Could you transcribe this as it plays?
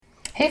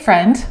Hey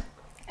friend,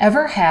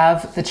 ever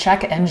have the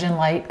check engine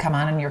light come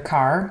on in your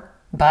car,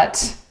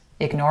 but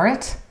ignore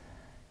it?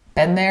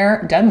 Been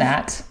there, done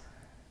that.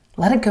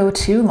 Let it go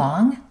too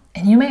long,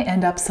 and you may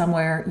end up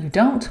somewhere you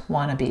don't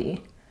want to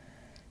be.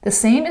 The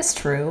same is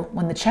true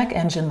when the check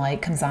engine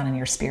light comes on in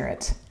your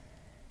spirit.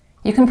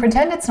 You can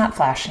pretend it's not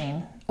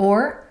flashing,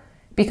 or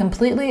be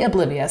completely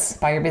oblivious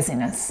by your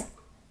busyness,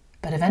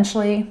 but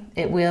eventually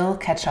it will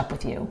catch up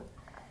with you.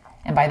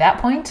 And by that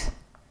point,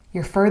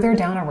 you're further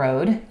down a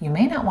road you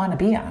may not want to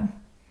be on.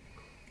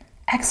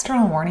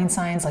 External warning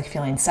signs like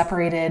feeling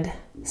separated,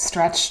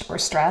 stretched, or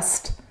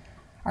stressed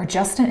are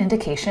just an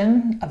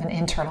indication of an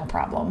internal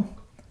problem.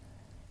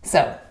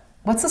 So,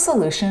 what's the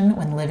solution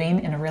when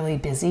living in a really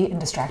busy and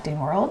distracting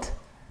world?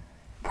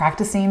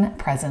 Practicing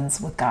presence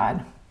with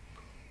God.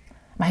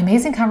 My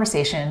amazing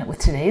conversation with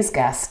today's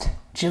guest,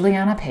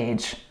 Juliana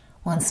Page,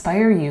 will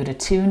inspire you to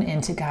tune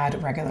into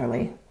God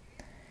regularly.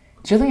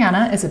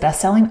 Juliana is a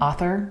best-selling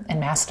author and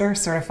master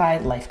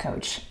certified life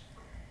coach.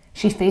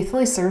 She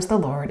faithfully serves the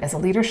Lord as a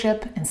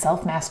leadership and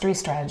self-mastery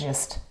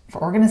strategist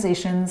for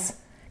organizations,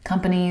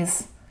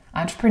 companies,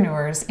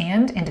 entrepreneurs,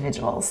 and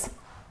individuals.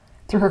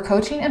 Through her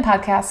coaching and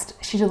podcast,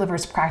 she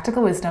delivers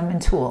practical wisdom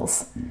and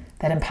tools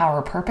that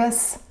empower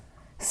purpose,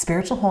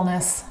 spiritual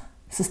wholeness,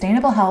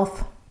 sustainable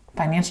health,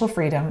 financial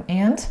freedom,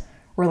 and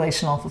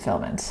relational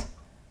fulfillment.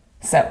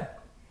 So,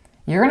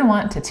 you're going to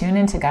want to tune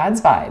into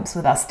God's vibes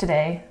with us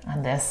today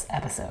on this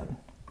episode.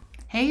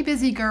 Hey,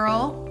 busy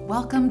girl.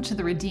 Welcome to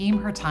the Redeem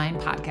Her Time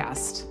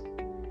podcast.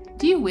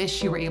 Do you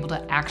wish you were able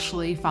to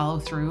actually follow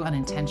through on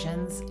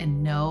intentions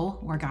and know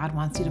where God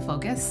wants you to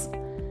focus?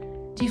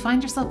 Do you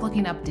find yourself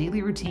looking up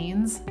daily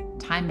routines,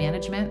 time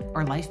management,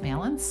 or life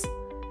balance?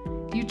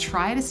 Do you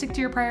try to stick to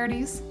your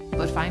priorities,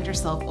 but find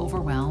yourself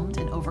overwhelmed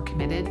and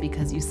overcommitted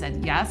because you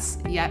said yes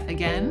yet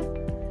again?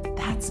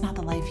 That's not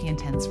the life He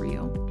intends for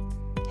you.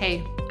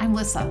 Hey, I'm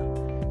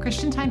Lissa,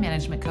 Christian time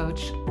management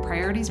coach,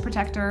 priorities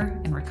protector,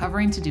 and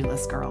recovering to-do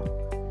list girl.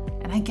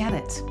 And I get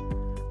it.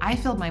 I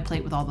filled my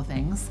plate with all the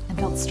things and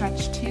felt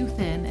stretched too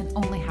thin and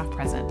only half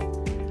present.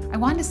 I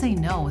wanted to say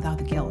no without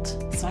the guilt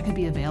so I could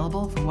be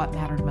available for what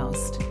mattered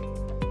most.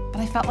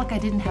 But I felt like I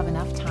didn't have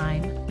enough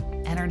time,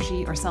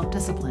 energy, or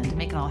self-discipline to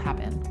make it all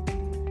happen.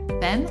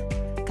 Then,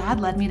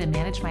 God led me to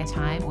manage my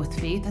time with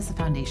faith as a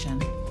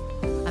foundation.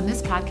 On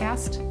this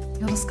podcast,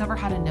 you'll discover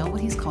how to know what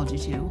He's called you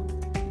to,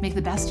 make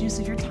the best use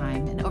of your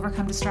time, and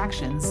overcome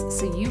distractions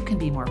so you can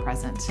be more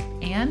present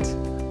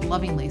and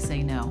lovingly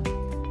say no.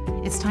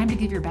 It's time to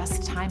give your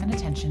best time and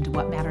attention to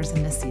what matters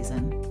in this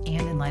season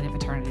and in light of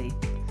eternity.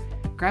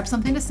 Grab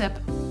something to sip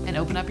and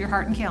open up your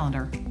heart and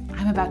calendar.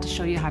 I'm about to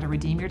show you how to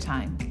redeem your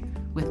time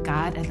with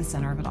God at the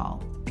center of it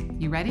all.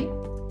 You ready?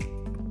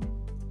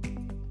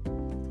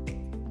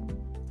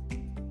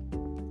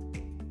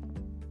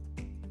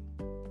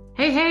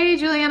 Hey,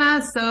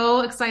 Juliana.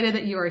 So excited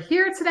that you are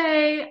here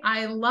today.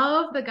 I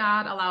love that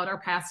God allowed our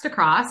paths to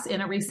cross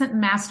in a recent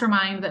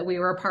mastermind that we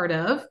were a part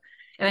of.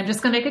 And I'm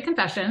just going to make a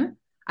confession.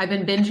 I've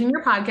been binging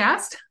your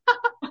podcast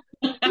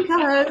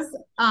because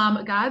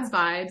God's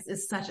vibes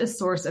is such a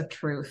source of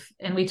truth.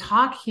 And we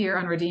talk here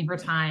on Redeem Her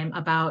Time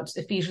about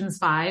Ephesians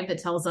 5 that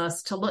tells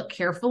us to look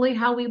carefully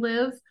how we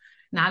live,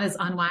 not as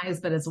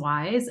unwise, but as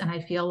wise. And I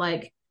feel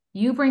like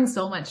you bring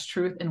so much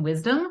truth and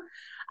wisdom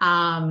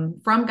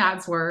from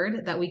God's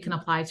word that we can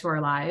apply to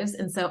our lives.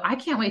 And so I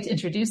can't wait to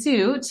introduce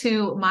you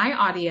to my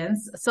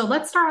audience. So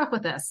let's start off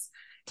with this.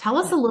 Tell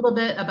us a little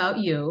bit about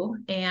you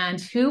and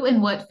who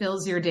and what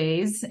fills your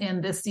days in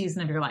this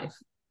season of your life.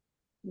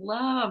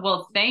 Love.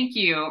 Well, thank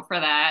you for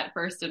that.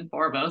 First and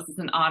foremost, it's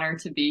an honor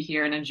to be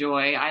here and a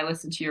joy. I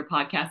listen to your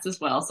podcast as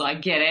well, so I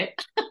get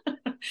it.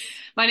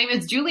 My name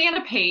is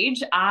Juliana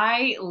Page.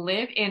 I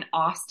live in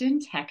Austin,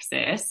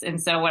 Texas.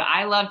 And so what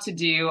I love to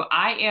do,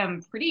 I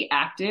am pretty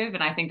active.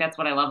 And I think that's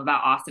what I love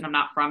about Austin. I'm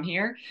not from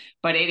here,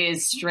 but it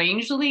is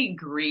strangely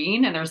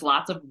green and there's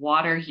lots of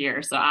water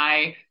here. So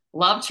I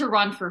love to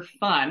run for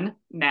fun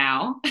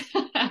now.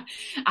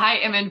 I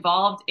am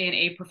involved in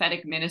a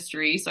prophetic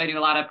ministry, so I do a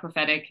lot of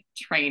prophetic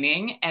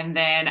training, and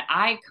then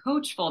I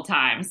coach full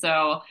time.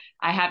 So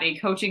I have a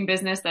coaching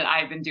business that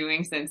I've been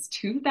doing since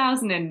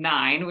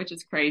 2009, which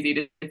is crazy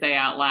to say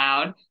out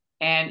loud,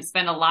 and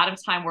spend a lot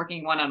of time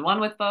working one-on-one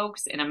with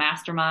folks in a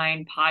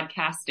mastermind,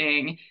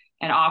 podcasting,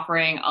 and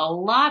offering a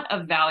lot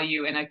of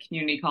value in a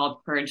community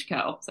called Courage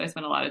Co. So I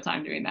spend a lot of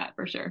time doing that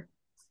for sure.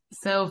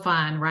 So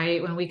fun,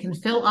 right? When we can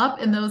fill up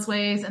in those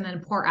ways and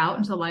then pour out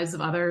into the lives of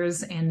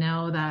others and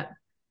know that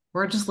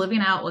we're just living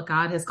out what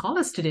God has called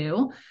us to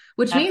do,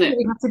 which means that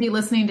we have to be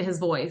listening to His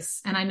voice.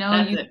 And I know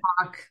you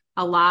talk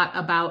a lot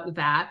about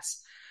that.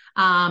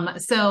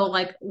 So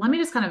like, let me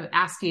just kind of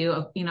ask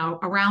you,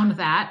 around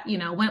that,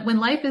 when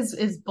life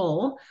is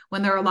full,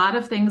 when there are a lot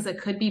of things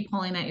that could be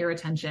pulling at your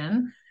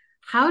attention,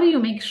 how do you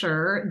make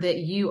sure that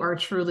you are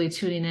truly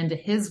tuning into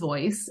His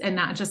voice and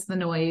not just the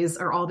noise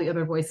or all the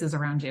other voices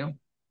around you?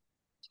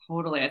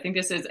 Totally. I think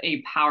this is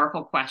a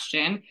powerful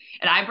question.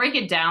 And I break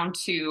it down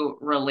to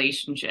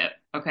relationship.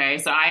 Okay.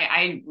 So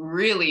I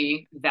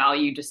really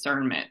value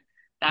discernment.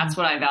 That's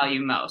what I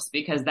value most,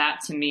 because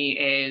that to me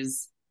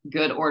is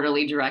good,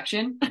 orderly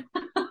direction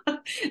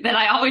that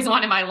I always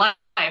want in my life.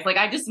 Like,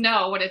 I just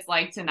know what it's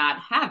like to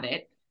not have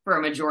it for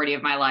a majority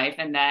of my life.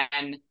 And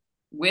then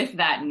with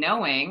that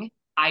knowing,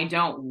 I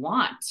don't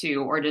want to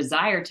or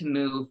desire to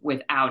move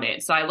without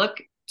it. So I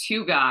look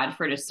to God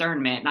for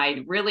discernment, and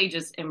I really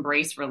just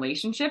embrace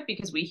relationship,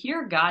 because we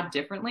hear God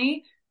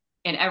differently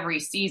in every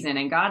season,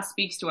 and God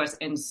speaks to us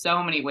in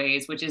so many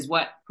ways, which is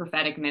what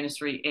prophetic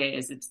ministry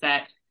is. It's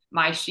that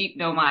my sheep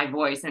know my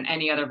voice, and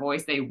any other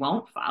voice they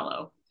won't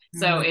follow.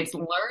 So Mm. it's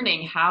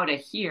learning how to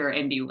hear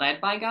and be led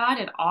by God,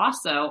 and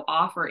also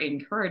offer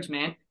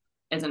encouragement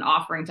as an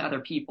offering to other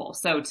people.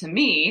 So to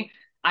me,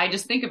 I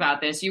just think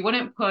about this. You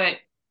wouldn't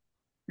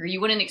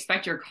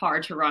expect your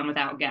car to run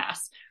without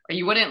gas, or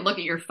you wouldn't look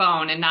at your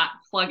phone and not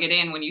plug it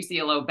in when you see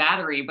a low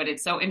battery. But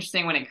it's so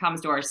interesting when it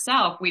comes to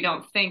ourselves, we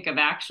don't think of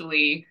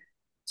actually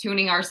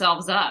tuning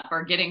ourselves up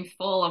or getting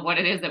full of what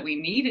it is that we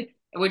need,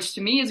 which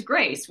to me is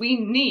grace.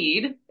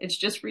 It's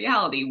just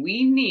reality.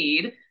 We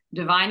need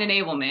divine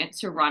enablement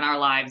to run our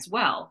lives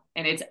well.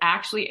 And it's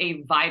actually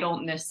a vital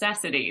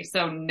necessity.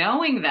 So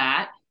knowing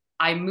that,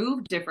 I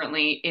move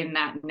differently in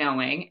that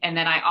knowing. And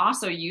then I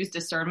also use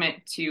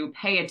discernment to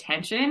pay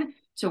attention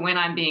to when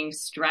I'm being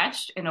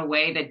stretched in a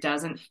way that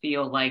doesn't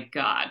feel like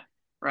God,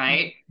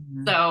 right?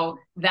 Mm-hmm. So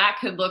that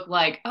could look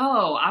like,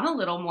 oh, I'm a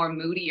little more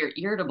moody or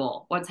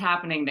irritable. What's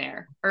happening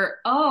there? Or,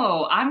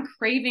 oh, I'm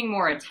craving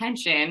more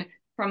attention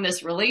from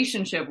this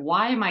relationship.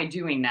 Why am I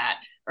doing that?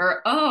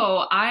 Or,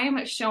 oh,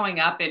 I'm showing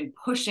up and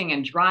pushing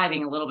and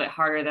driving a little bit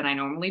harder than I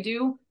normally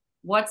do.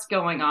 What's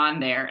going on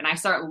there? And I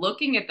start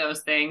looking at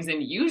those things,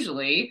 and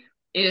usually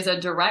it is a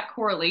direct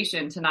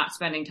correlation to not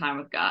spending time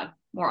with God.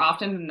 More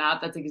often than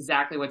not, that's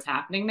exactly what's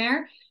happening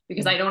there,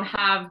 because I don't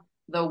have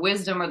the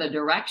wisdom or the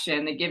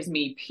direction that gives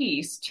me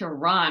peace to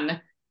run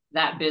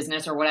that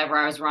business or whatever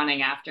I was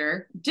running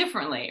after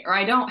differently. Or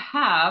I don't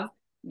have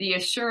the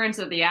assurance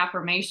of the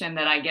affirmation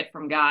that I get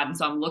from God. And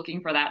so I'm looking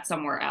for that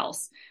somewhere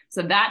else.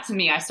 So that to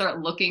me, I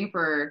start looking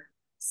for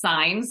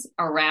signs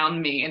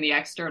around me in the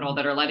external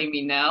that are letting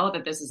me know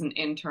that this is an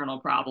internal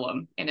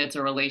problem and it's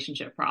a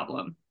relationship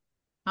problem.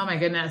 Oh my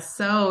goodness.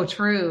 So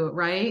true,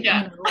 right?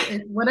 Yeah.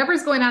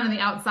 Whatever's going on the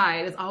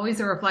outside is always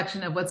a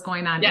reflection of what's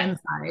going on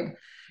inside.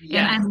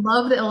 And I Yes.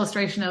 love the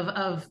illustration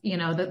of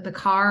the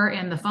car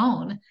and the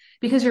phone,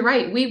 because you're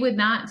right. We would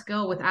not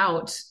go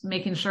without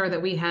making sure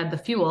that we had the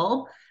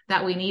fuel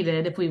that we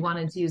needed if we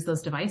wanted to use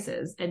those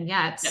devices. And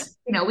yet,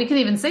 we can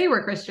even say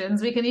we're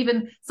Christians.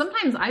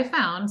 Sometimes I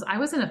found I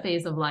was in a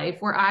phase of life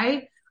where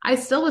I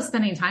still was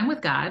spending time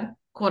with God,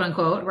 quote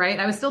unquote, right?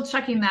 I was still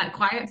checking that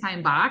quiet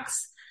time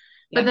box.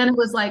 But then it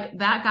was like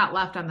that got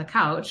left on the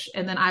couch,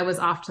 and then I was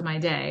off to my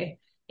day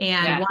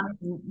and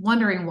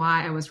wondering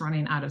why I was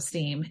running out of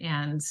steam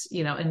and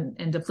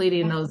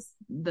depleting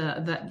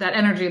that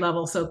energy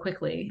level so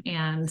quickly.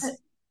 And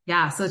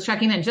so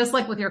checking in, just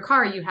like with your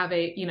car, you have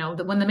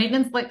when the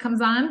maintenance light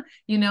comes on,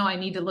 I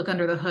need to look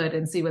under the hood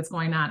and see what's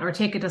going on, or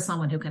take it to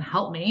someone who can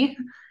help me.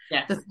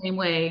 The same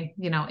way,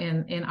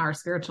 in our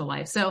spiritual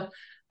life. So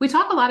we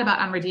talk a lot about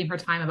on Redeem Her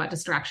Time about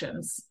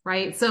distractions,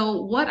 right?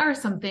 So what are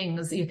some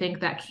things you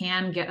think that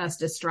can get us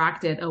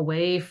distracted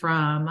away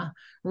from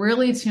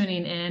really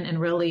tuning in and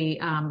really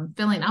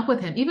filling up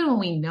with him, even when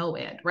we know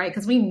it, right?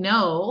 Because we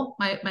know,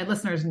 my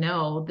listeners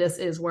know, this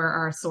is where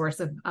our source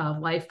of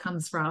life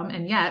comes from.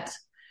 And yet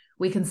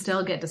we can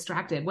still get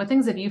distracted. What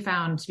things have you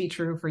found to be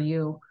true for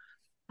you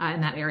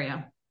in that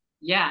area?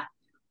 Yeah.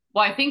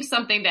 Well, I think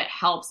something that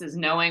helps is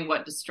knowing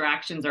what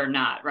distractions are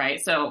not, right?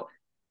 So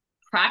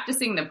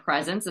practicing the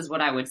presence is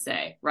what I would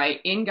say, right?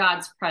 In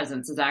God's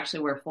presence is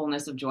actually where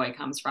fullness of joy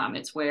comes from.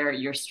 It's where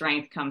your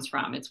strength comes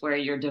from. It's where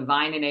your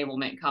divine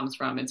enablement comes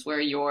from. It's where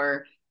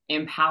your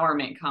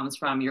empowerment comes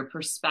from, your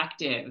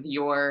perspective,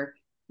 your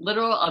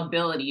literal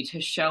ability to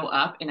show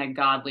up in a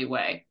godly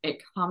way.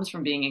 It comes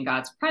from being in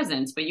God's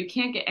presence, but you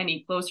can't get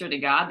any closer to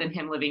God than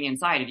him living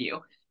inside of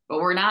you. But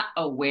we're not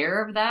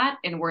aware of that,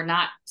 and we're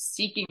not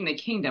seeking the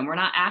kingdom. We're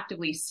not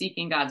actively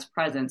seeking God's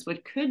presence,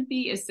 which could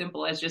be as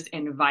simple as just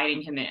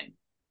inviting him in.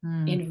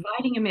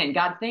 Inviting him in.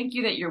 God, thank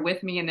you that you're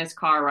with me in this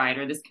car ride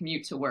or this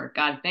commute to work.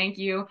 God, thank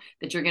you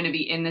that you're going to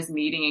be in this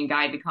meeting and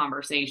guide the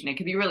conversation. It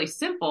could be really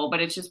simple,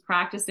 but it's just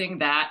practicing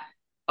that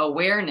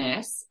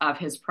awareness of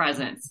his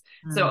presence.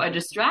 So a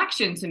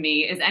distraction to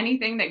me is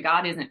anything that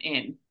God isn't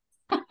in.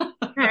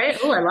 Right.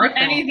 Oh, I like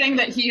that. Anything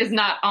that he is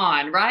not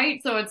on,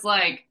 right? So it's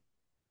like,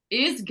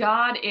 is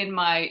God in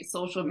my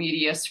social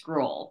media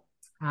scroll?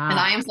 And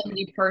I am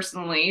somebody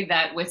personally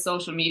that with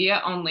social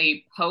media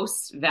only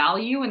posts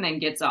value and then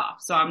gets off.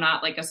 So I'm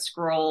not like a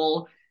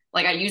scroll,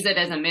 like I use it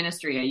as a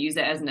ministry. I use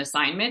it as an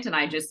assignment, and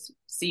I just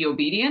see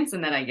obedience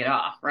and then I get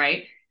off,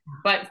 right?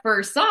 But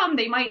for some,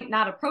 they might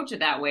not approach it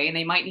that way, and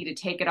they might need to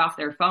take it off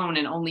their phone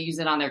and only use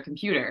it on their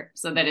computer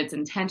so that it's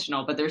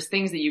intentional. But there's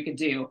things that you could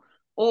do.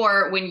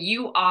 Or when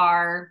you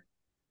are,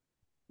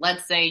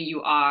 let's say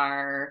you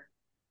are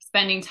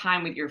spending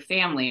time with your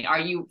family, are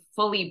you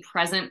fully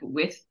present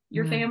with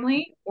your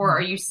family, or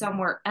are you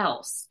somewhere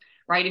else?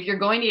 right? If you're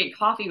going to get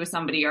coffee with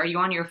somebody, are you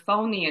on your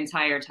phone the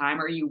entire time?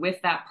 Or are you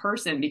with that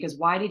person? Because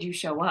why did you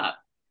show up?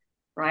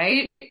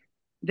 Right?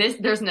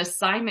 There's an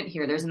assignment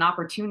here. There's an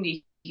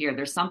opportunity here.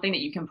 There's something that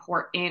you can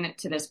pour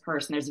into this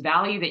person. There's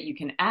value that you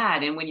can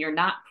add. And when you're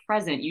not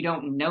present, you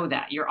don't know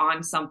that you're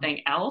on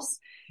something else.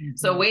 Mm-hmm.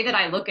 So a way that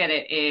I look at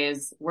it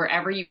is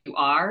wherever you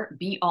are,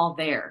 be all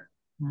there.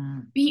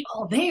 Be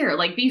all there,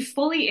 like be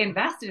fully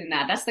invested in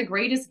that. That's the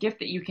greatest gift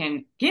that you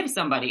can give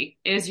somebody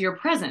is your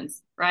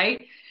presence,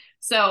 right?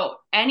 So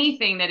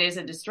anything that is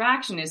a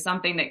distraction is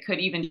something that could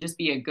even just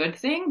be a good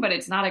thing, but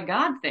it's not a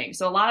God thing.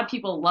 So a lot of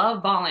people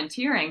love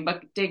volunteering,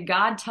 but did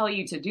God tell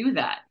you to do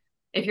that?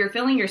 If you're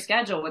filling your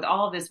schedule with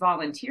all of this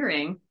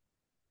volunteering,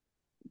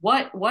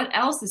 what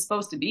else is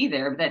supposed to be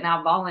there that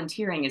now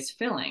volunteering is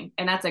filling?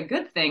 And that's a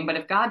good thing. But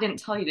if God didn't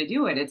tell you to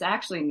do it, it's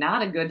actually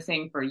not a good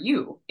thing for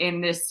you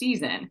in this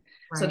season.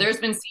 Right. So there's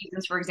been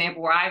seasons, for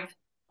example, where I've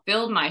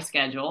filled my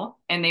schedule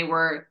and they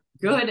were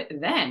good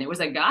then. It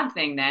was a God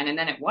thing then, and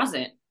then it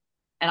wasn't.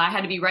 And I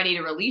had to be ready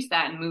to release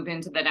that and move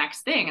into the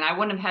next thing. And I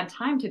wouldn't have had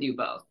time to do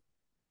both.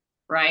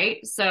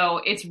 Right?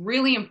 So it's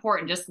really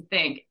important just to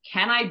think,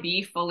 can I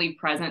be fully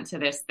present to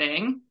this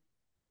thing?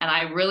 And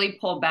I really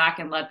pull back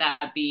and let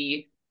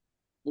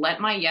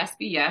my yes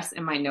be yes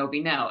and my no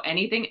be no.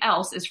 Anything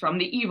else is from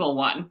the evil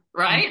one,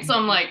 right? Mm-hmm. So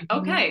I'm like,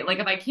 okay, like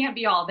if I can't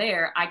be all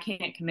there, I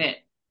can't commit.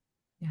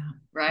 Yeah.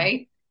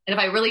 Right? And if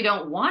I really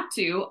don't want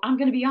to, I'm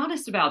going to be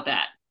honest about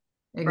that.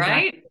 Exactly.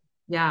 Right?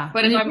 Yeah.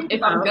 But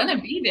if I'm going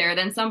to be there,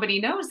 then somebody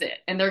knows it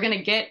and they're going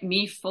to get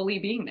me fully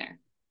being there.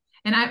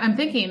 And I'm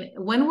thinking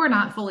when we're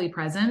not fully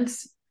present,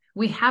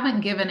 we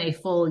haven't given a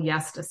full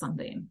yes to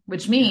something,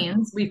 which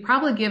means we've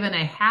probably given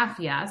a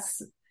half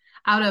yes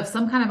out of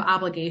some kind of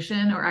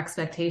obligation or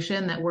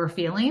expectation that we're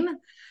feeling.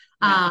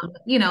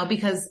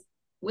 Because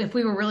if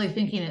we were really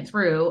thinking it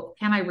through,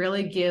 can I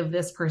really give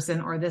this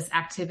person or this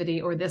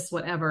activity or this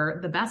whatever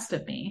the best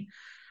of me?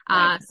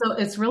 Right. So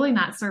it's really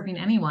not serving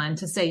anyone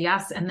to say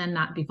yes and then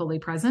not be fully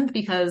present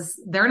because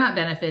they're not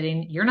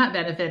benefiting, you're not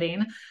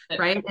benefiting,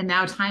 right? And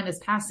now time is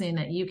passing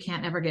that you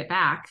can't ever get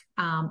back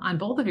on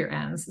both of your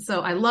ends.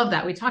 So I love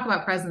that. We talk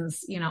about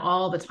presence,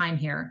 all the time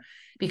here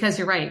because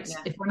you're right. Yeah.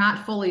 If we're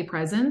not fully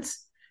present,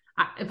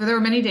 if there were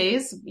many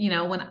days,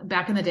 when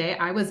back in the day,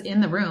 I was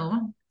in the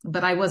room,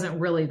 but I wasn't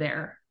really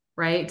there.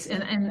 Right.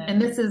 And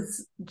this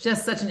is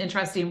just such an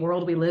interesting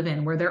world we live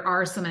in where there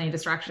are so many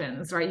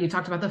distractions, right? You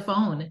talked about the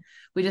phone.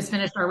 We just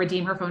finished our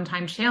Redeem Her Phone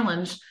Time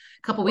Challenge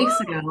a couple weeks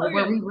ago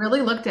where we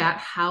really looked at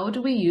how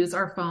do we use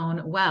our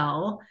phone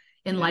well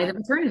in light of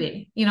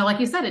eternity? Like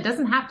you said, it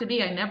doesn't have to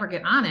be, I never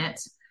get on it,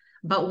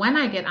 but when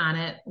I get on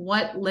it,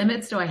 what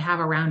limits do I have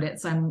around it?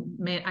 So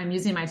I'm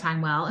using my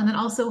time well. And then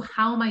also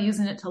how am I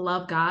using it to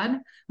love God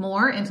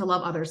more and to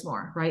love others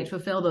more, right?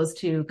 Fulfill those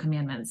two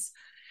commandments.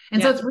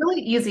 And so it's really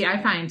easy,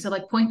 I find,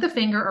 to point the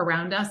finger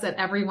around us at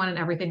everyone and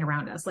everything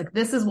around us.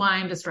 This is why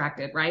I'm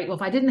distracted, right? Well,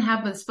 if I didn't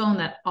have this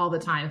phone all the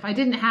time, if I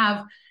didn't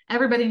have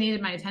everybody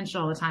needed my attention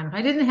all the time, if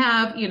I didn't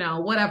have,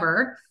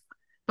 whatever,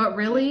 but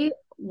really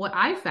what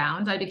I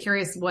found, I'd be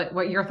curious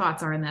what your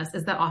thoughts are in this,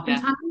 is that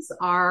oftentimes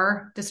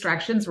our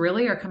distractions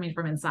really are coming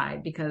from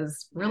inside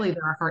because really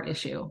they're a heart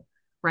issue,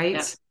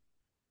 right?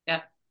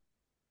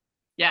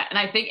 Yeah. And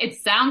I think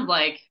it sounds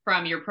like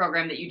from your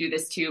program that you do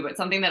this too, but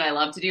something that I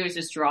love to do is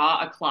just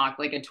draw a clock,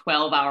 like a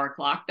 12-hour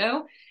clock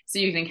though. So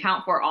you can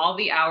count for all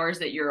the hours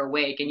that you're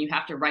awake and you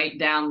have to write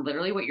down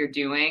literally what you're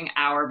doing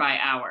hour by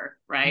hour,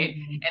 right?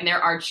 Mm-hmm. And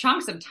there are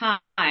chunks of time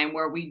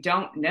where we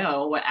don't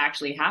know what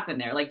actually happened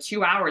there. Like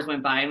 2 hours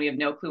went by and we have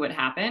no clue what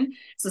happened.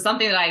 So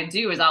something that I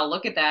do is I'll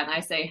look at that and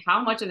I say,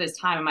 how much of this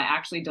time am I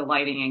actually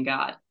delighting in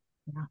God?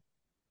 Yeah.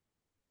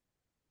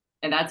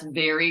 And that's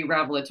very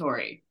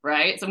revelatory,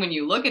 right? So when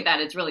you look at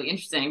that, it's really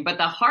interesting. But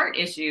the heart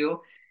issue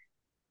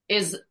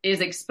is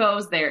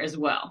exposed there as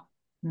well.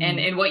 Mm-hmm.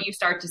 And what you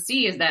start to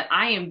see is that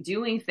I am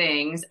doing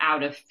things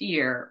out of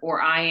fear,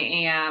 or I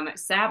am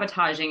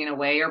sabotaging in a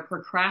way, or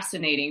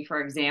procrastinating,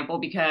 for example,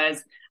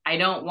 because I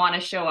don't want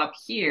to show up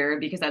here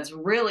because that's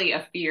really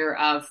a fear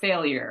of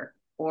failure,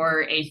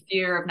 or a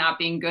fear of not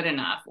being good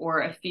enough, or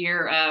a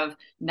fear of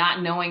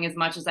not knowing as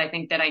much as I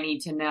think that I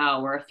need to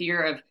know, or a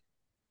fear of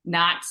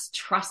not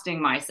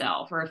trusting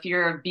myself, or a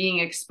fear of being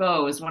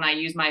exposed when I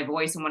use my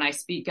voice and when I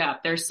speak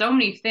up. There's so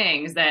many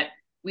things that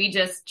we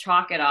just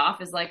chalk it off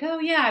as like, oh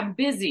yeah, I'm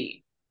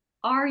busy.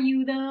 Are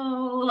you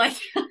though?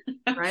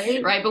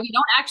 Right. Right. But we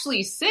don't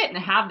actually sit and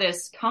have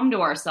this come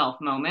to ourself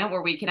moment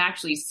where we can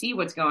actually see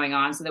what's going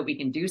on so that we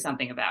can do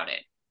something about it.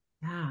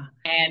 Yeah.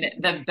 And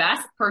the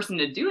best person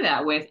to do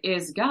that with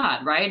is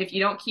God, right? If you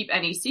don't keep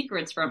any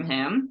secrets from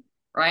him,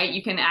 right,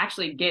 you can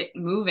actually get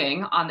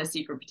moving on the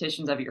secret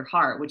petitions of your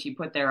heart, which you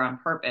put there on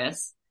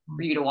purpose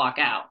for you to walk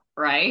out,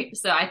 right?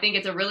 So I think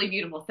it's a really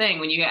beautiful thing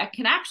when you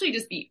can actually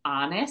just be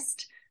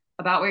honest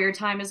about where your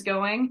time is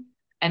going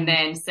and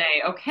then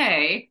say,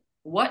 okay,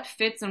 what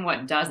fits and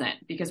what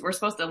doesn't? Because we're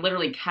supposed to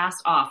literally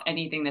cast off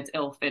anything that's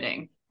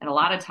ill-fitting. And a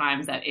lot of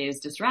times that is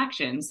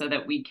distraction so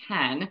that we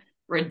can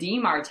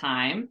redeem our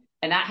time.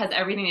 And that has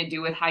everything to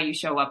do with how you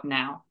show up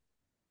now.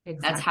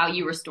 That's how Exactly.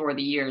 you restore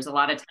the years. A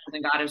lot of times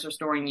when God is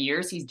restoring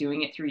years, he's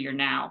doing it through your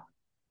now,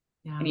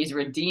 Yeah. and he's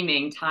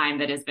redeeming time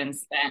that has been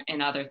spent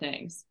in other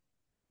things.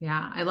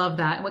 Yeah, I love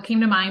that. What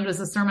came to mind was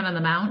the Sermon on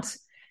the Mount.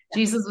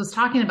 Jesus was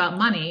talking about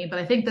money, but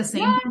I think the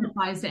same Yeah. thing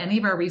applies to any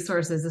of our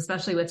resources,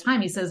 especially with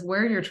time. He says,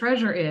 where your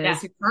treasure Yeah.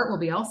 is, your heart will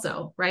be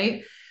also,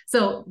 right?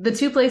 So the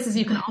two places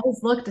you can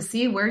always look to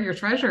see where your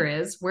treasure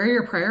is, where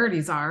your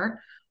priorities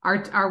are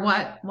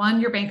what? One,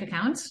 your bank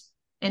account,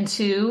 and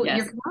two, your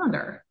Yes.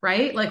 calendar,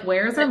 right? Like,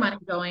 where is our money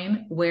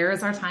going? Where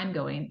is our time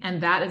going?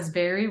 And that is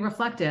very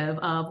reflective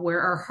of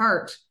where our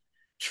heart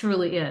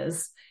truly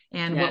is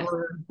and Yes.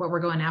 what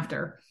we're going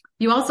after.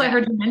 You also, I Yeah.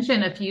 heard you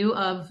mention a few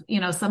of,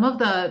 some of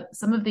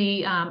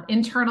the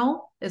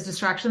internal is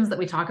distractions that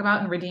we talk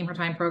about in Redeem Her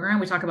Time program.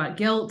 We talk about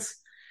guilt,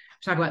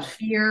 we talk about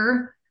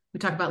fear, we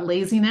talk about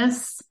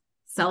laziness,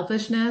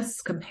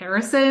 selfishness,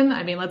 comparison.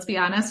 I mean, let's be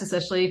honest,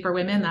 especially for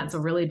women, that's a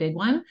really big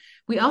one.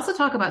 We also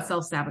talk about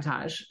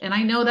self-sabotage. And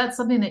I know that's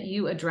something that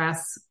you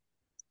address,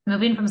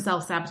 moving from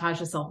self-sabotage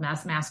to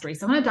self-mastery.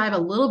 So I'm going to dive a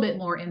little bit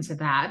more into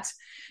that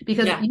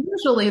because Yeah.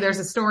 usually there's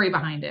a story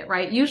behind it,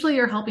 right? Usually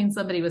you're helping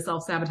somebody with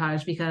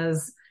self-sabotage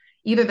because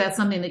either that's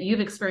something that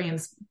you've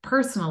experienced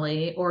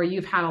personally or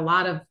you've had a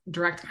lot of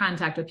direct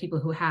contact with people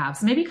who have.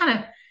 So maybe kind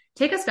of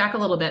take us back a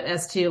little bit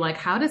as to like,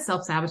 how does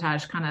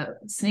self-sabotage kind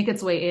of sneak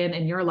its way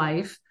in your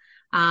life?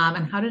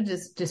 And how did it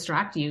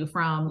distract you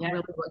from Yeah.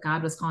 really what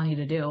God was calling you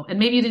to do? And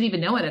maybe you didn't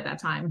even know it at that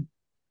time.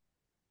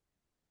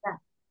 Yeah.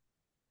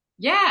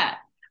 Yeah.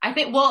 I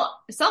think, well,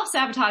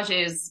 self-sabotage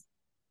is,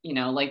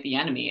 like the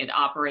enemy. It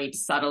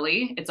operates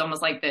subtly. It's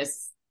almost like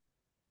this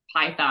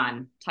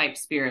Python type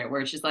spirit where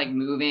it's just like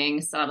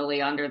moving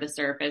subtly under the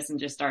surface and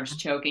just starts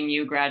choking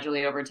you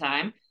gradually over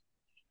time.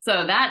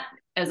 So that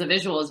as a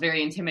visual is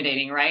very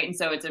intimidating, right? And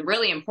so it's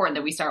really important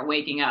that we start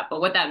waking up.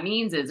 But what that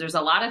means is there's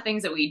a lot of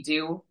things that we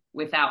do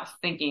without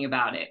thinking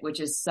about it, which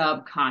is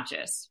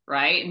subconscious,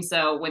 right? And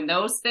so when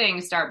those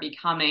things start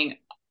becoming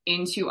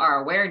into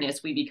our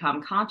awareness, we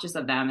become conscious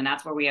of them, and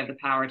that's where we have the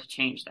power to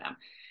change them.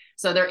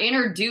 So they're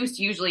introduced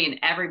usually in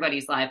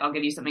everybody's life. I'll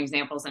give you some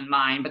examples in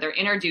mine, but they're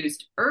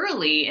introduced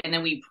early and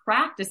then we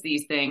practice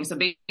these things. So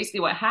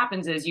basically what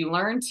happens is you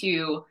learn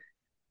to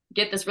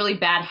get this really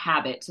bad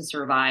habit to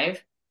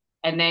survive.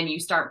 And then you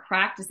start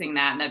practicing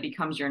that and that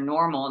becomes your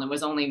normal. And it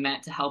was only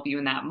meant to help you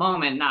in that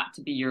moment, not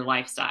to be your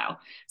lifestyle.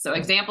 So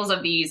examples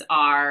of these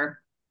are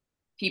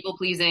people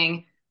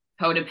pleasing,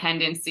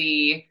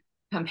 codependency,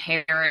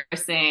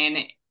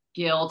 comparison,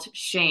 guilt,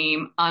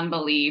 shame,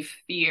 unbelief,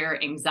 fear,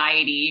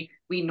 anxiety.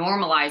 We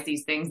normalize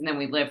these things and then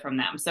we live from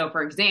them. So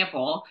for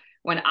example,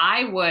 when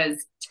I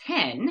was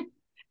 10,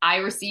 I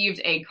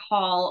received a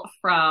call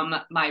from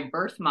my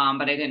birth mom,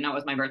 but I didn't know it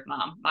was my birth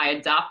mom. My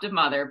adoptive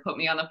mother put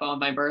me on the phone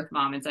with my birth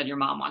mom and said, your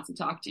mom wants to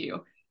talk to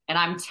you. And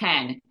I'm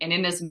 10. And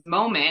in this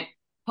moment,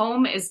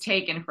 home is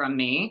taken from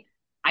me.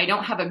 I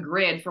don't have a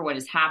grid for what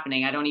is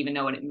happening. I don't even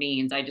know what it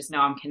means. I just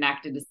know I'm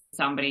connected to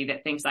somebody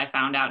that thinks I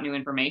found out new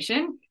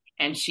information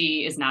and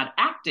she is not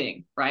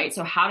acting, right?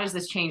 So how does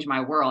this change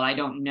my world? I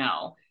don't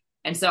know.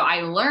 And so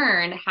I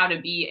learned how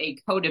to be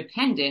a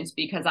codependent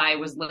because I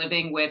was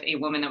living with a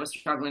woman that was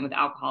struggling with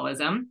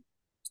alcoholism.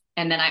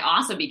 And then I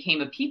also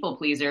became a people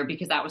pleaser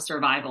because that was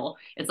survival.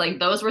 It's like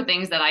those were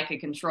things that I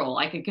could control.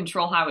 I could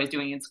control how I was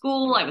doing in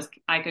school.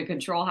 I could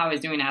control how I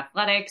was doing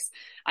athletics.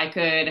 I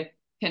could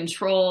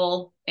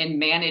control and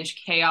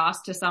manage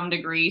chaos to some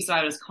degree. So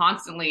I was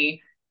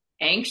constantly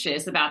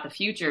anxious about the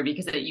future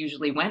because it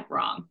usually went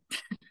wrong.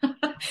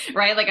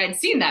 Right? Like I'd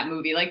seen that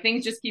movie, like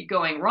things just keep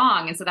going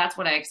wrong. And so that's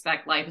what I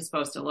expect life is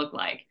supposed to look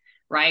like.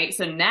 Right.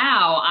 So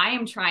now I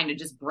am trying to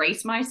just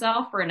brace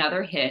myself for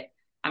another hit.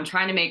 I'm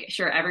trying to make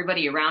sure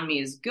everybody around me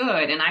is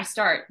good. And I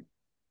start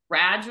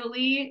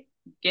gradually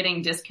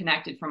getting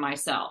disconnected from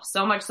myself,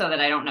 so much so that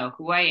I don't know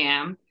who I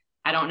am.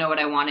 I don't know what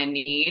I want and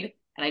need,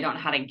 and I don't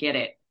know how to get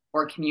it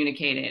or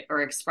communicate it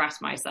or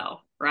express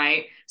myself.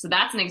 Right. So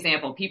that's an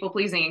example, people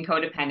pleasing and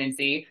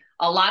codependency.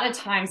 A lot of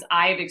times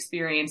I've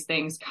experienced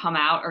things come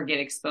out or get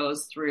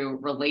exposed through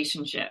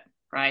relationship,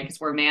 right?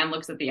 Because where man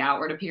looks at the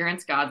outward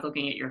appearance, God's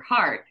looking at your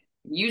heart.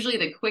 Usually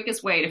the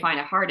quickest way to find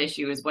a heart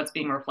issue is what's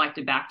being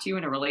reflected back to you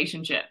in a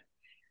relationship,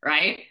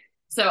 right?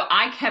 So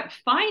I kept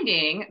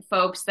finding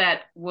folks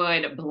that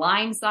would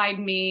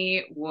blindside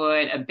me,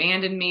 would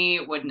abandon me,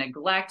 would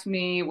neglect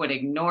me, would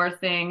ignore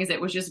things. It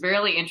was just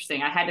really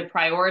interesting. I had to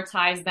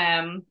prioritize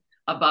them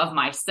above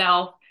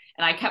myself.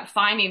 And I kept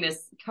finding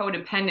this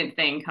codependent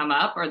thing come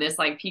up or this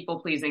like people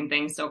pleasing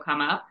thing still come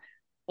up.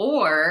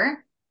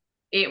 Or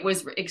it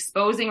was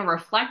exposing and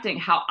reflecting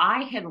how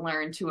I had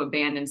learned to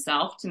abandon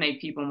self to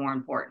make people more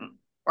important,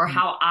 or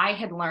how I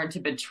had learned to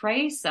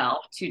betray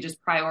self to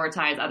just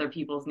prioritize other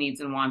people's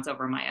needs and wants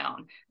over my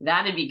own.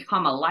 That had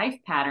become a life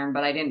pattern,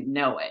 but I didn't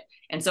know it.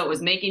 And so it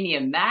was making me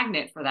a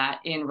magnet for that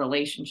in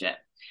relationship.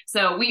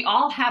 So we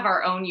all have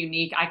our own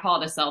unique, I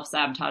call it a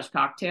self-sabotage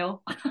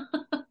cocktail,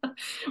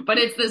 but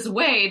it's this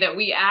way that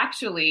we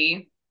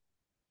actually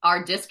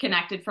are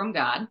disconnected from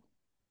God,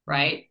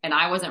 right? And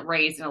I wasn't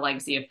raised in a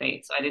legacy of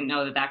faith, so I didn't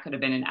know that that could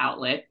have been an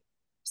outlet.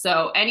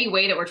 So any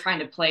way that we're trying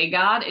to play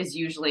God is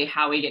usually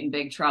how we get in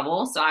big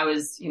trouble. So I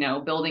was,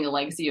 building a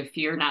legacy of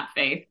fear, not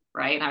faith,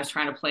 right? And I was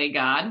trying to play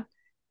God.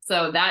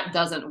 So that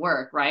doesn't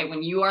work, right?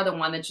 When you are the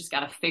one that's just got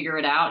to figure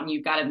it out and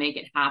you've got to make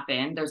it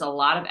happen, there's a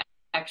lot of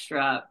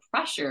extra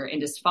pressure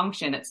and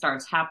dysfunction that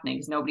starts happening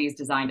because nobody is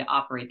designed to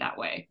operate that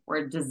way.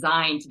 We're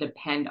designed to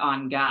depend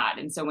on God.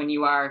 And so when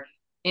you are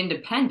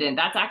independent,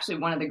 that's actually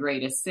one of the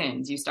greatest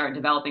sins. You start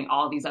developing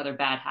all these other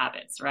bad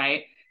habits,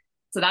 right?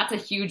 So that's a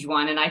huge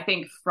one. And I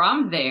think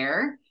from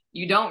there,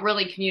 you don't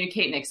really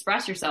communicate and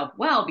express yourself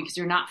well because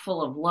you're not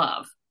full of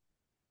love,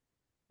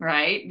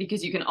 right?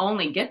 Because you can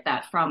only get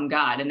that from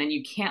God. And then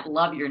you can't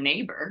love your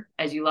neighbor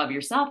as you love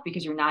yourself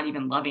because you're not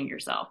even loving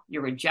yourself.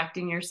 You're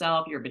rejecting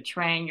yourself. You're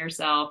betraying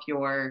yourself.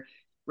 You're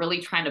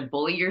really trying to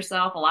bully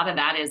yourself. A lot of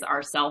that is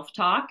our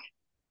self-talk.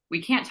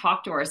 We can't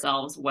talk to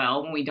ourselves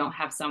well when we don't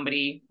have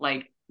somebody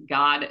like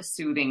God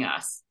soothing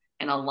us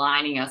and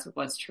aligning us with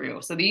what's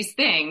true. So these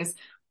things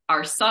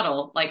are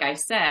subtle, like I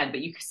said,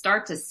 but you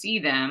start to see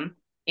them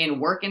in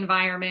work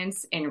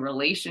environments, in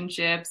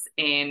relationships,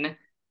 in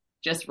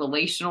just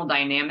relational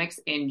dynamics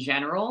in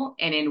general,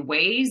 and in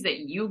ways that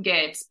you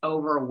get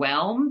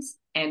overwhelmed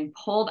and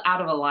pulled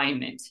out of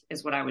alignment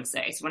is what I would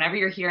say. So whenever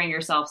you're hearing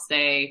yourself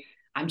say,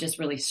 I'm just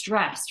really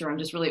stressed, or I'm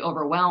just really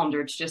overwhelmed,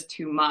 or it's just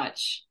too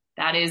much,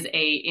 that is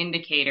a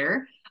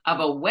indicator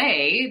of a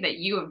way that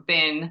you have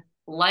been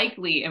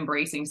likely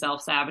embracing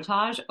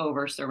self-sabotage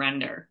over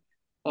surrender,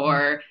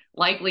 or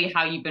likely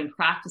how you've been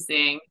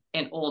practicing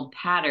an old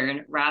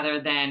pattern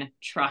rather than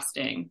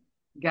trusting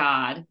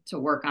God to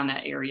work on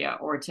that area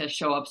or to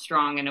show up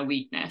strong in a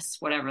weakness,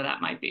 whatever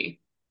that might be.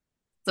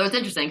 So it's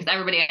interesting because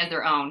everybody has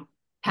their own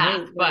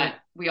path, but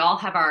we all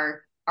have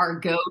our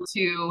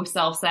go-to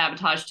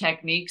self-sabotage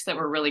techniques that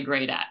we're really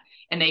great at.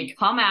 And they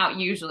come out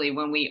usually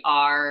when we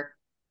are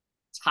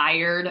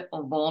tired,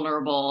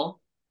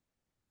 vulnerable,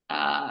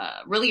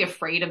 really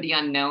afraid of the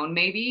unknown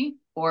maybe,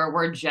 or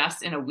we're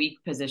just in a weak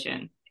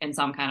position in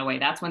some kind of way.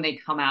 That's when they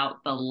come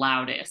out the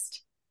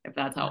loudest, if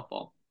that's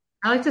helpful.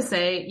 I like to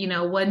say,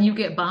 when you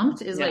get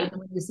bumped is like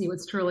when you see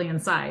what's truly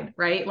inside,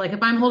 right? Like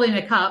if I'm holding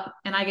a cup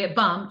and I get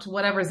bumped,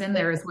 whatever's in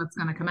there is what's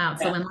going to come out.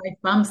 So when life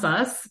bumps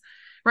us,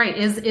 right,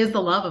 is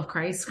the love of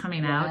Christ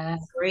coming out,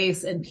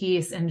 grace and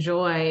peace and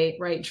joy,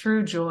 right?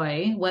 True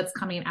joy, what's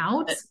coming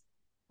out?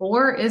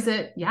 Or is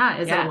it a lot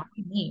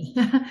of me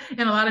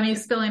and a lot of me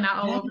spilling out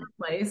all over the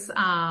place,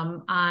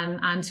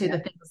 onto the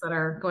things that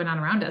are going on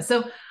around us.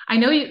 So I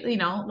know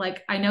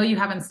I know you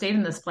haven't stayed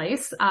in this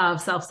place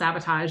of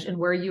self-sabotage and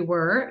where you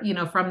were,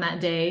 from that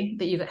day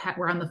that you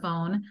were on the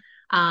phone,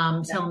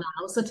 till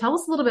now. So tell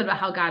us a little bit about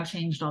how God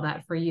changed all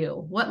that for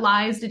you. What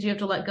lies did you have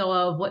to let go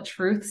of? What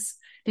truths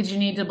did you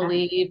need to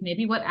believe?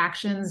 Maybe what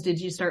actions did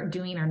you start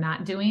doing or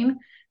not doing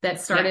that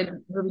started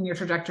moving your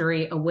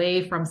trajectory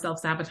away from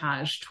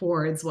self-sabotage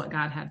towards what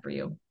God had for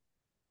you?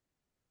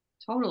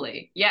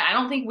 Totally. Yeah. I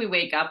don't think we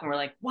wake up and we're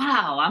like,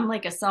 wow, I'm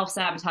like a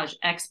self-sabotage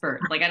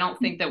expert. Like, I don't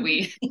think that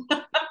we,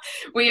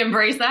 we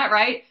embrace that.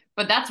 Right.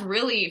 But that's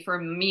really for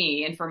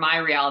me and for my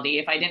reality.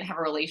 If I didn't have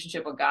a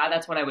relationship with God,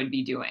 that's what I would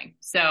be doing.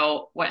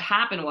 So what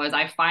happened was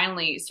I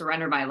finally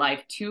surrendered my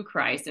life to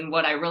Christ. And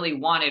what I really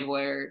wanted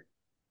were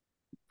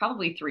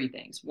probably three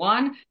things.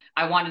 One,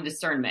 I wanted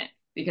discernment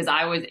because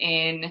I was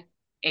in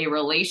a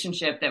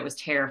relationship that was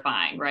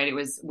terrifying, right? It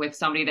was with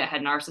somebody that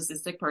had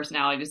narcissistic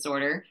personality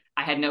disorder.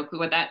 I had no clue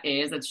what that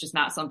is. It's just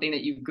not something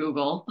that you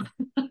Google.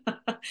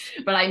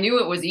 But I knew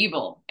it was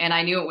evil and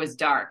I knew it was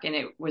dark and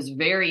it was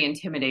very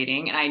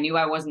intimidating. And I knew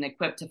I wasn't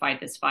equipped to fight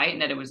this fight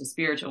and that it was a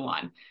spiritual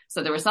one.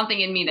 So there was something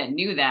in me that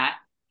knew that.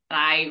 And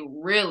I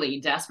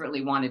really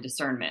desperately wanted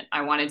discernment.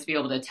 I wanted to be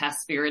able to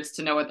test spirits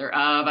to know what they're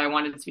of. I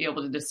wanted to be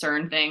able to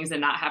discern things and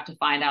not have to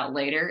find out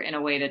later in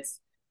a way that's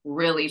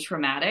really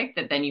traumatic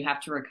that then you have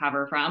to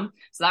recover from.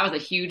 So that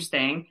was a huge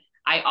thing.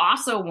 I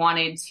also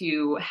wanted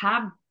to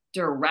have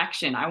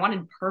direction. I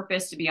wanted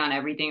purpose to be on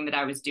everything that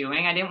I was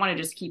doing. I didn't want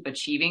to just keep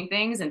achieving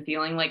things and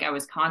feeling like I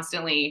was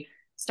constantly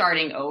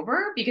starting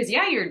over because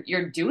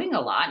you're doing a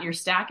lot and you're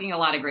stacking a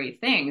lot of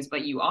great things,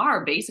 but you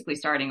are basically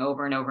starting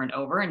over and over and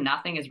over and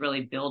nothing is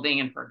really building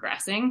and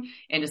progressing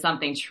into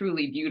something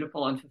truly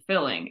beautiful and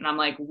fulfilling. And I'm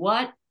like,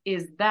 what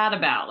is that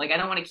about? Like, I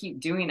don't want to keep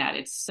doing that.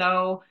 It's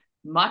so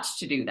much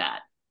to do that.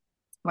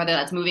 Whether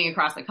that's moving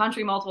across the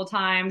country multiple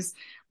times,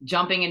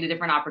 jumping into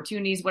different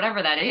opportunities,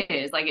 whatever that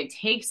is, like it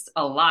takes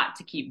a lot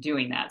to keep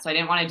doing that. So I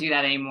didn't want to do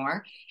that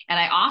anymore. And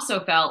I also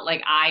felt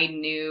like I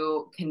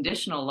knew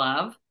conditional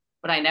love,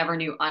 but I never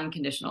knew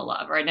unconditional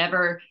love, or I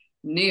never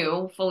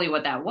knew fully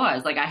what that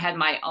was. Like I had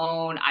my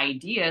own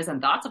ideas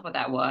and thoughts of what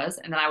that was.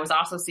 And then I was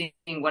also seeing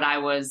what I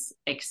was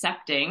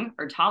accepting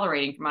or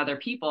tolerating from other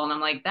people. And I'm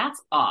like,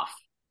 that's off.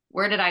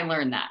 Where did I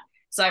learn that?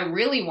 So I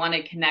really want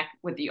to connect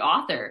with the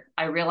author.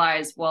 I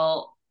realized,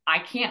 well, I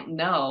can't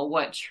know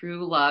what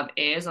true love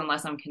is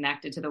unless I'm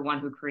connected to the one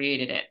who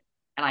created it.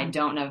 And I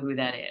don't know who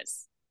that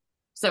is.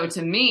 So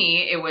to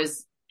me, it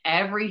was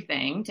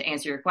everything. To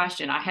answer your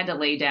question, I had to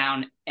lay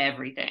down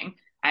everything.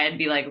 I had to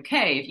be like,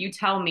 okay, if you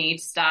tell me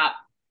to stop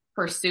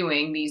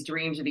pursuing these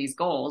dreams or these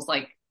goals,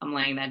 like I'm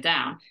laying that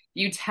down.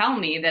 You tell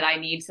me that I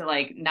need to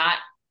like not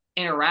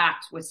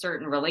interact with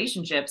certain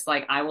relationships,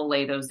 like I will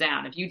lay those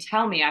down. If you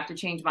tell me I have to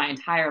change my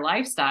entire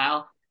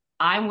lifestyle,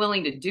 I'm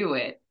willing to do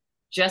it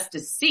just to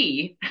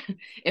see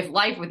if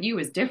life with you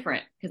is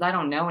different because I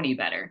don't know any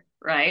better,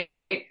 right?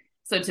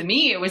 So to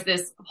me, it was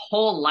this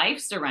whole life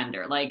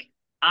surrender. Like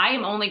I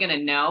am only going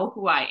to know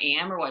who I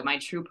am or what my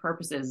true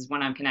purpose is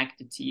when I'm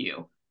connected to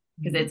you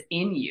because it's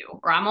in you.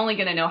 Or I'm only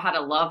going to know how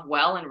to love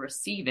well and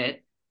receive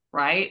it,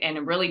 right?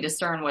 And really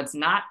discern what's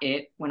not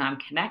it when I'm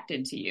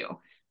connected to you.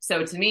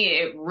 So to me,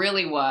 it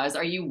really was,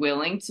 are you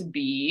willing to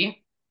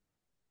be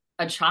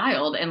a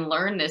child and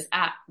learn this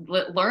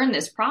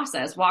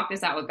process, walk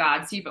this out with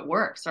God, see if it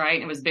works, right?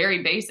 And it was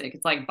very basic.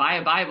 It's like buy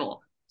a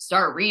Bible,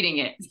 start reading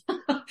it,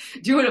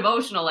 do an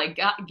devotional, like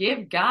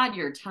give God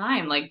your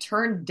time, like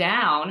turn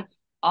down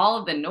all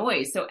of the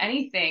noise. So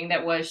anything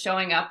that was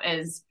showing up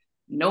as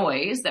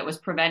noise that was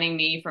preventing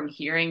me from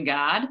hearing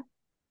God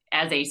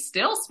as a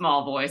still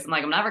small voice, I'm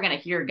like, I'm never going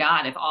to hear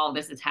God if all of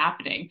this is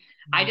happening.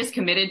 I just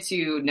committed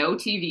to no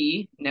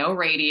TV, no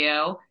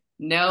radio,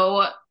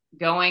 no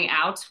going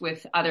out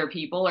with other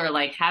people or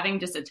like having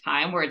just a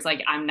time where it's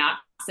like, I'm not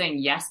saying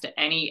yes to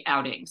any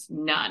outings,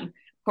 none.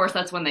 Of course,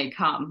 that's when they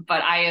come,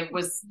 but I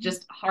was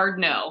just hard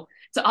no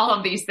to all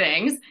of these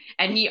things.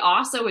 And he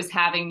also is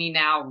having me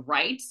now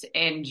write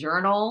and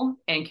journal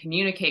and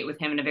communicate with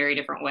him in a very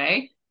different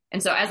way.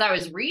 And so as I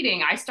was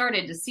reading, I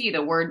started to see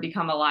the word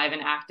become alive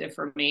and active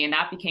for me. And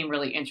that became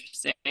really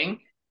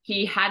interesting.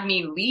 He had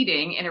me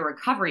leading in a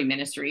recovery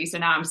ministry. So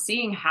now I'm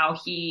seeing how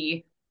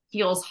he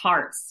heals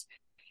hearts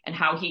and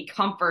how he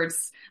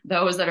comforts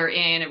those that are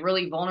in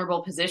really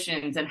vulnerable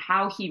positions and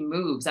how he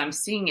moves. I'm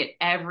seeing it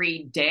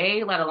every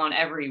day, let alone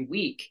every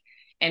week.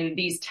 And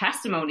these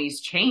testimonies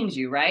change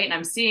you, right? And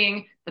I'm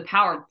seeing the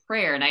power of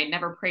prayer. And I had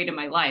never prayed in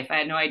my life. I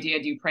had no idea.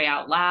 Do you pray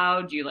out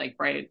loud? Do you like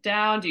write it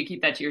down? Do you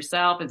keep that to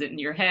yourself? Is it in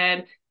your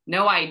head?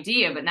 No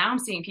idea. But now I'm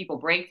seeing people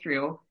break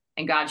through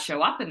and God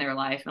show up in their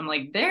life. And I'm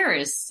like, there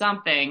is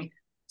something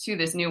to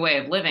this new way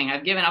of living.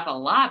 I've given up a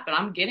lot, but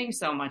I'm getting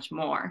so much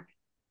more.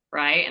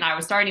 Right. And I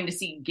was starting to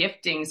see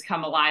giftings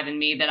come alive in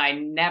me that I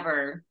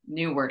never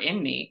knew were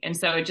in me. And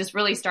so it just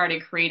really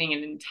started creating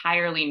an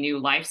entirely new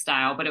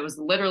lifestyle, but it was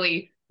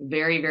literally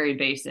very, very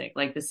basic,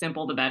 like the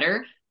simple, the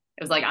better.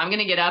 It was like, I'm going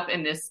to get up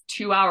in this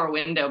 2-hour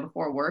window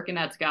before work and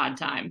that's God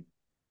time.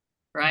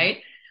 Right.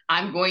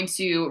 I'm going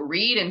to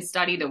read and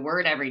study the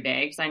word every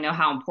day because I know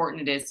how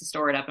important it is to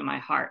store it up in my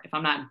heart. If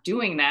I'm not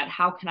doing that,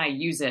 how can I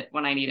use it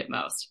when I need it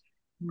most?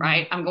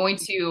 Right. I'm going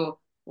to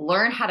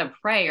learn how to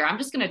pray, or I'm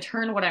just going to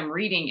turn what I'm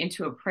reading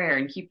into a prayer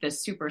and keep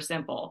this super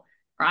simple,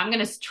 or I'm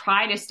going to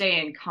try to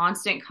stay in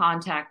constant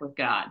contact with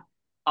God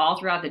all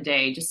throughout the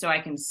day, just so I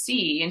can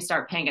see and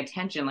start paying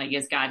attention. Like,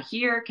 is God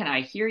here? Can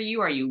I hear you?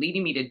 Are you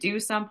leading me to do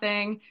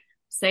something?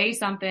 Say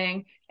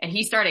something. And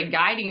he started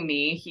guiding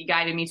me. He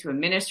guided me to a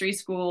ministry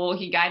school.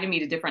 He guided me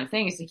to different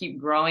things to keep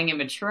growing and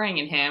maturing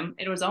in him.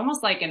 It was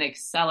almost like an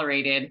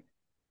accelerated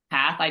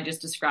path. I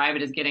just describe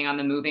it as getting on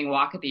the moving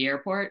walk at the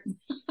airport.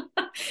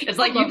 It's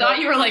like you thought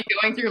you were like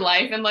going through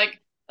life in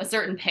like a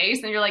certain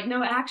pace, and you're like,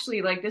 no,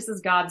 actually, like this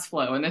is God's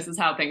flow and this is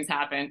how things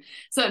happen.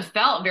 So it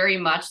felt very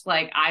much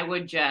like I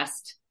would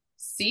just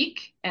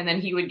seek and then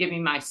he would give me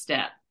my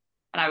step,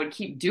 and I would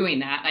keep doing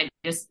that. I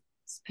just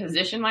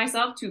positioned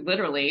myself to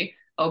literally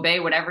obey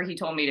whatever he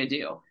told me to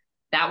do.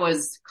 That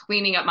was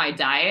cleaning up my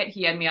diet.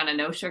 He had me on a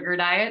no sugar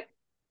diet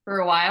for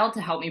a while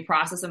to help me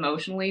process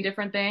emotionally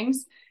different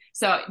things.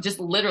 So just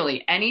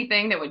literally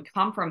anything that would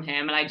come from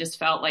him. And I just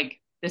felt like,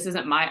 this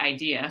isn't my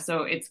idea.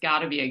 So it's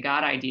got to be a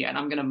God idea, and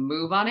I'm going to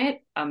move on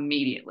it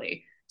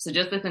immediately. So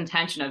just this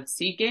intention of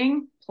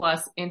seeking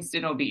plus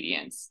instant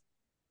obedience,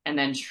 and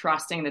then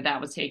trusting that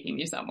that was taking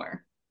me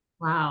somewhere.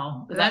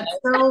 Wow. That's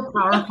so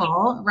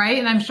powerful, right?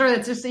 And I'm sure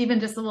that's just even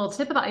just a little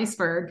tip of the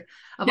iceberg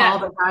of all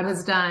that God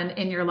has done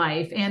in your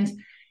life. And,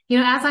 you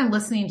know, as I'm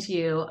listening to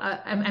you,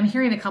 I'm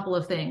hearing a couple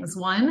of things.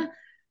 One,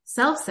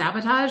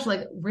 self-sabotage,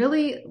 like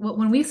really,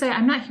 when we say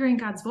I'm not hearing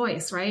God's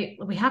voice, right?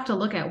 We have to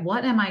look at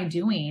what am I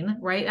doing,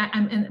 right?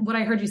 And what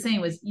I heard you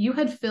saying was you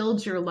had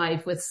filled your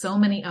life with so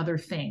many other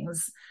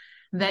things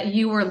that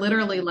you were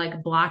literally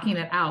like blocking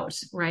it out,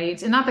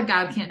 right? And not that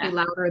God can't be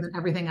louder than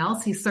everything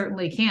else. He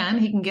certainly can.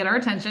 He can get our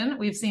attention.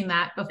 We've seen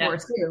that before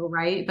too,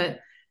 right? But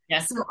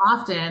so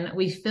often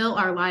we fill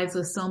our lives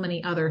with so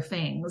many other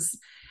things.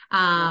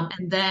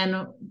 And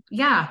then,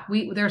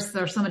 there's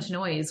so much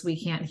noise.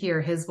 We can't hear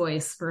his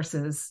voice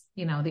versus,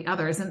 you know, the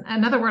others. And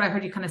another word I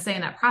heard you kind of say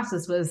in that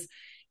process was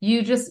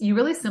you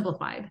really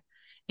simplified.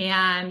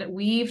 And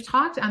we've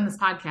talked on this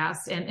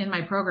podcast and in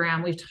my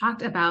program, we've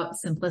talked about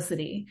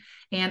simplicity.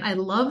 And I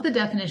love the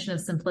definition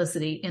of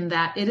simplicity in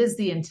that it is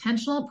the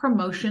intentional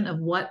promotion of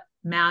what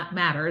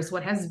matters,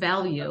 what has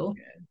value,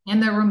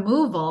 and the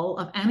removal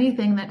of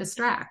anything that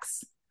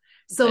distracts.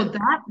 So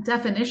that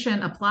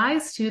definition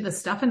applies to the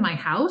stuff in my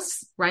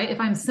house, right?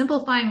 If I'm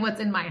simplifying what's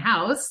in my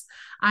house,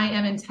 I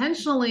am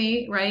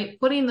intentionally, right,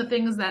 putting the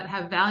things that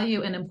have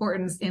value and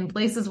importance in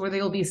places where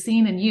they will be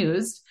seen and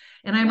used.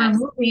 And I'm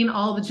removing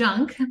all the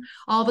junk,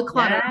 all the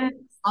clutter,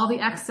 all the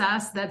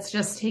excess that's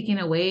just taking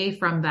away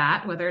from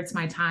that, whether it's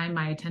my time,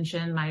 my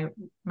attention,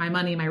 my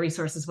money, my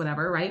resources,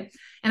 whatever, right?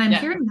 And I'm Yeah.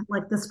 hearing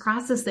like this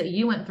process that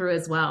you went through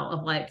as well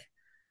of like,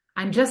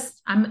 I'm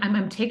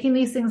taking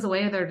these things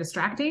away that are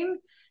distracting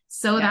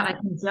so Yeah. that I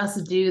can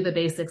just do the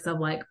basics of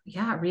like,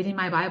 yeah, reading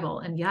my Bible,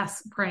 and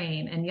yes,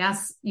 praying, and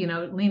yes,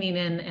 leaning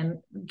in and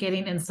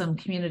getting in some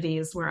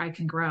communities where I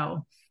can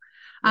grow.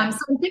 Yeah. So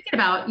I'm thinking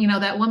about,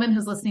 that woman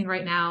who's listening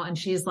right now, and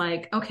she's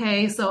like,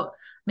 okay, so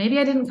maybe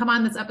I didn't come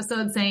on this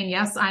episode saying,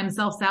 yes, I'm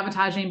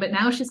self-sabotaging, but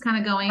now she's kind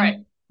of Right.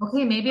 going,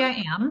 okay, maybe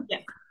I am. Yeah.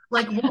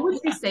 Like, what would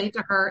you say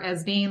to her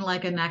as being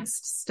like a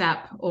next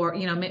step, or,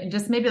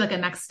 just maybe like a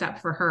next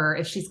step for her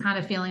if she's kind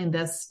of feeling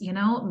this,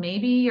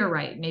 maybe you're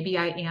right. Maybe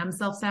I am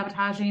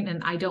self-sabotaging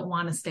and I don't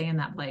want to stay in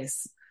that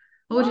place.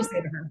 What would you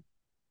say to her?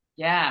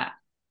 Yeah.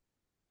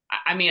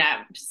 I mean,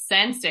 I'm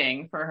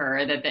sensing for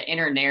her that the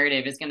inner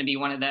narrative is going to be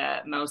one of the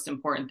most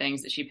important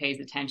things that she pays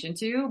attention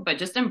to, but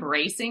just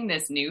embracing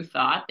this new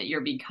thought that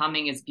your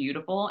becoming is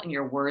beautiful and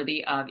you're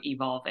worthy of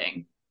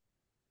evolving,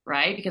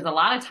 right? Because a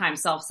lot of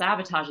times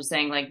self-sabotage is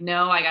saying like,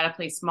 no, I got to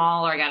play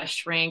small, or I got to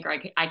shrink, or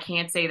I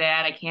can't say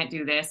that, I can't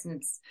do this. And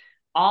it's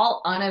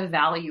all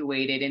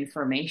unevaluated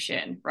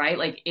information, right?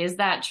 Like, is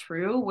that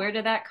true? Where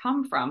did that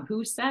come from?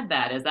 Who said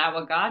that? Is that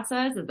what God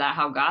says? Is that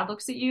how God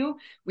looks at you?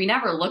 We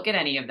never look at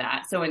any of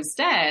that. So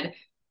instead,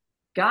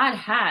 God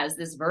has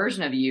this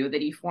version of you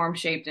that he formed,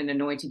 shaped, and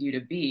anointed you to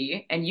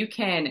be, and you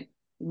can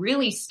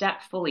really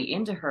step fully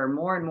into her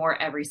more and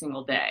more every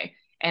single day.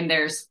 And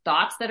there's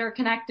thoughts that are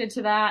connected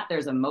to that.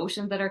 There's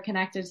emotions that are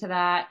connected to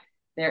that.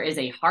 There is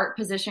a heart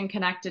position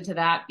connected to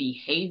that,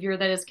 behavior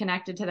that is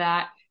connected to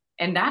that.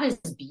 And that is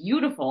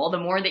beautiful. The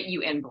more that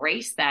you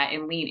embrace that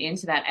and lean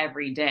into that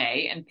every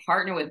day and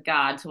partner with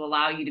God to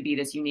allow you to be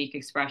this unique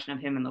expression of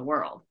him in the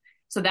world.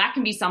 So that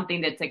can be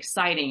something that's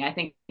exciting. I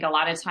think a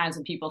lot of times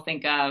when people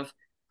think of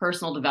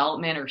personal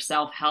development or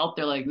self-help,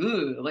 they're like,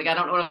 ooh, like, I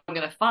don't know what I'm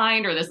going to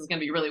find, or this is going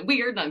to be really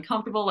weird and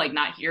uncomfortable, like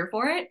not here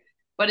for it.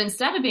 But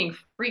instead of being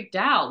freaked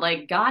out,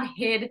 like, God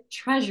hid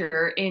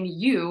treasure in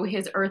you,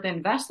 his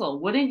earthen vessel.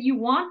 Wouldn't you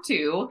want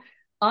to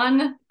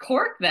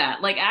uncork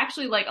that? Like,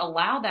 actually, like,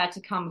 allow that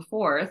to come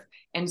forth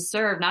and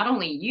serve not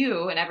only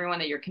you and everyone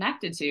that you're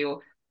connected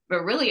to,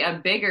 but really a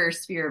bigger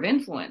sphere of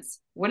influence.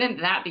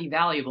 Wouldn't that be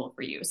valuable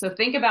for you? So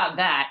think about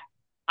that.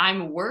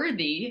 I'm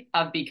worthy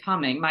of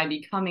becoming. My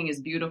becoming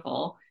is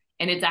beautiful.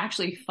 And it's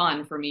actually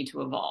fun for me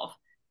to evolve,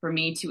 for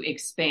me to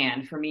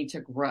expand, for me to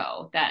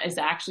grow. That is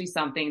actually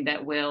something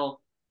that will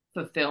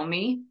fulfill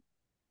me.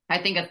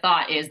 I think a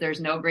thought is there's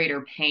no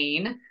greater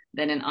pain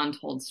than an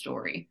untold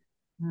story,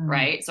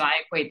 right? So I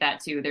equate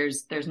that to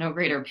there's no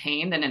greater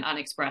pain than an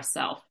unexpressed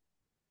self,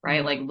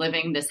 right? Like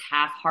living this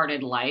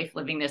half-hearted life,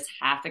 living this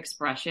half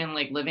expression,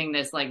 like living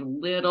this like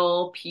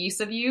little piece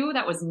of you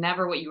that was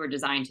never what you were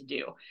designed to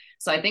do.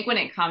 So I think when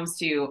it comes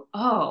to,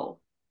 oh,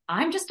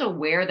 I'm just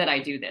aware that I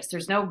do this.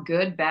 There's no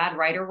good, bad,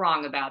 right, or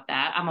wrong about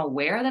that. I'm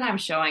aware that I'm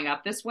showing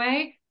up this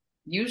way.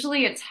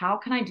 Usually it's how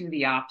can I do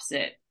the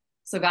opposite?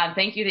 So God,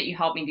 thank you that you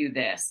helped me do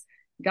this.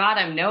 God,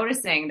 I'm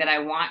noticing that I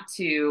want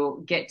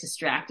to get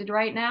distracted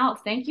right now.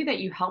 Thank you that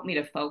you helped me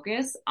to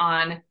focus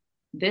on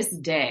this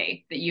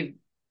day that you've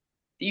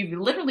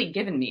literally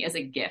given me as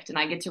a gift, and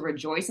I get to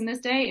rejoice in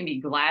this day and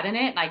be glad in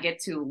it. And I get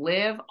to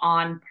live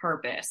on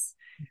purpose,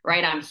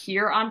 right? I'm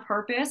here on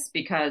purpose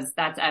because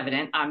that's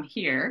evident. I'm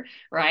here,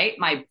 right?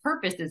 My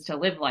purpose is to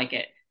live like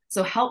it.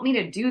 So help me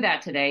to do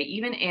that today,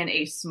 even in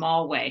a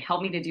small way.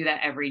 Help me to do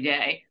that every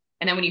day.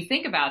 And then when you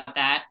think about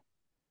that,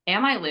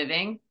 am I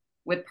living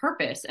with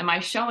purpose? Am I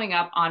showing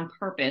up on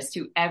purpose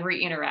to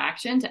every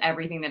interaction, to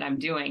everything that I'm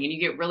doing? And you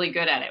get really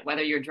good at it,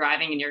 whether you're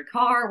driving in your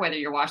car, whether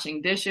you're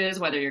washing dishes,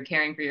 whether you're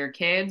caring for your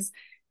kids.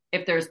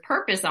 If there's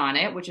purpose on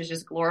it, which is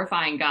just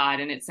glorifying God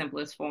in its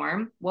simplest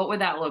form, what would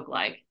that look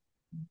like?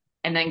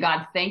 And then,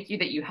 God, thank you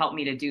that you helped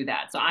me to do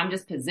that. So I'm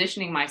just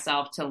positioning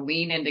myself to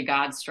lean into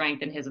God's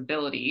strength and his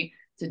ability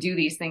to do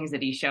these things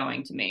that he's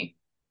showing to me.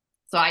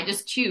 So I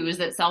just choose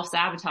that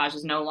self-sabotage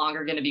is no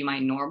longer going to be my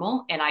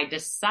normal. And I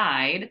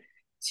decide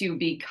to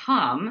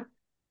become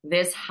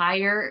this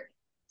higher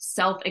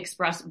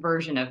self-expressed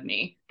version of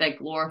me that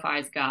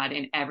glorifies God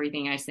in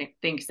everything I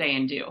think, say,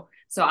 and do.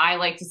 So I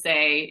like to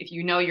say, if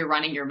you know you're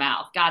running your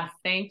mouth, God,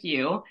 thank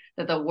you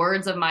that the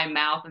words of my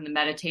mouth and the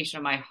meditation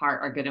of my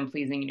heart are good and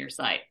pleasing in your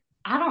sight.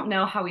 I don't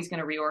know how he's going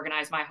to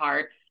reorganize my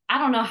heart. I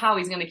don't know how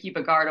he's going to keep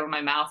a guard over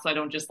my mouth so I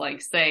don't just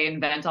like say and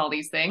vent all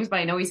these things, but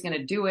I know he's going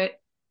to do it.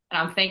 And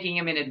I'm thanking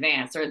him in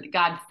advance. Or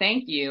God,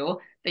 thank you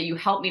that you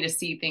help me to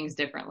see things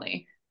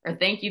differently. Or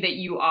thank you that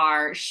you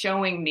are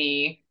showing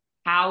me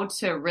how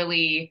to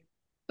really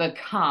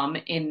become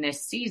in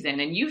this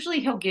season. And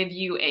usually he'll give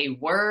you a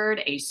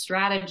word, a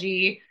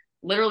strategy,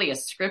 literally a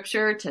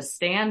scripture to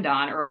stand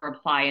on or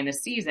apply in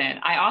this season.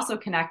 I also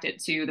connect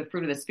it to the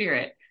fruit of the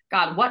Spirit.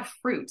 God, what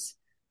fruits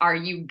are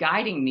you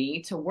guiding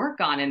me to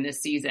work on in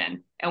this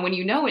season? And when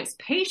you know it's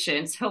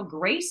patience, he'll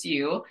grace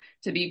you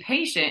to be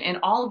patient in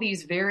all of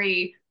these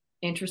very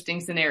interesting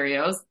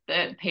scenarios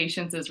that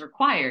patience is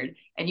required.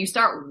 And you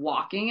start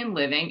walking and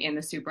living in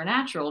the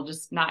supernatural,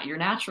 just not your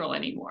natural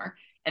anymore.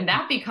 And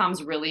that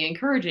becomes really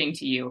encouraging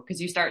to you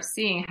because you start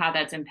seeing how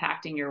that's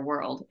impacting your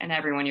world and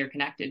everyone you're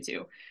connected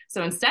to.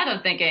 So instead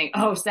of thinking,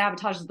 oh,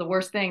 sabotage is the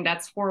worst thing,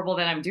 that's horrible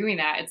that I'm doing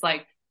that, it's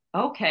like,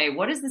 okay,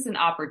 what is this an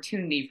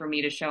opportunity for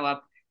me to show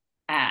up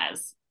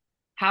as?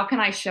 How can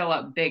I show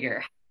up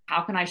bigger?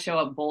 How can I show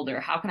up bolder?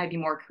 How can I be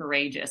more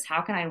courageous?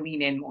 How can I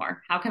lean in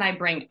more? How can I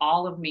bring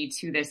all of me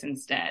to this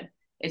instead?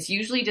 It's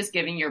usually just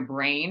giving your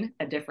brain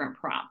a different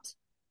prompt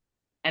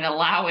and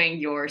allowing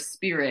your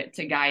spirit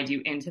to guide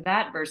you into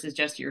that versus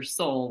just your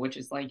soul, which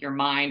is like your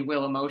mind,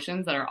 will,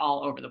 emotions that are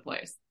all over the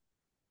place.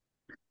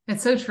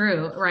 It's so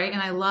true, right?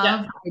 And I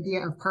love the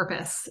idea of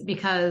purpose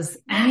because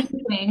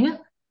anything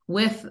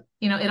with,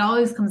 it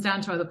always comes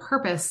down to the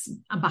purpose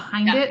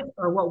behind it,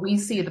 or what we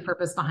see the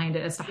purpose behind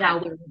it as to how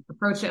we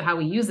approach it, how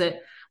we use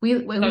it.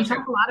 We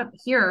talk a lot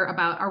here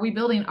about, are we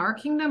building our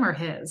kingdom or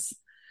his?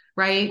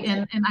 Right.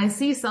 And I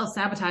see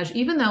self-sabotage,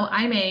 even though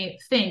I may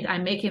think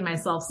I'm making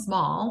myself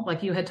small,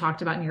 like you had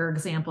talked about in your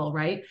example,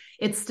 right?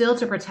 It's still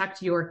to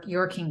protect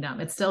your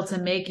kingdom. It's still to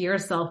make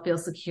yourself feel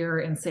secure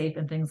and safe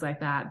and things like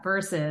that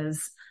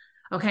versus,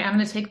 okay, I'm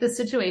going to take this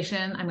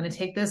situation. I'm going to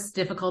take this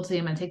difficulty.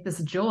 I'm going to take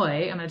this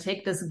joy. I'm going to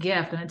take this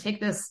gift. I'm going to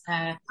take this,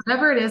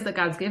 whatever it is that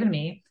God's given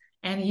me,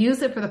 and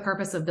use it for the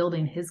purpose of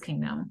building his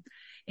kingdom.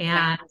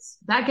 And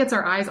that gets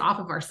our eyes off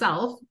of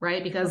ourselves,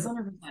 right? Because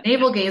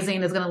navel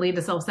gazing is going to lead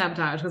to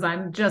self-sabotage because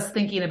I'm just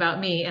thinking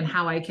about me and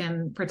how I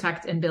can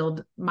protect and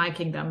build my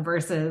kingdom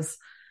versus,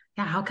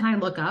 how can I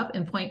look up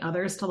and point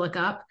others to look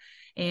up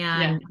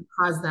and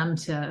cause them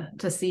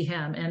to see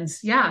him? And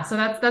so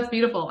that's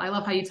beautiful. I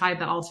love how you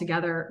tied that all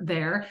together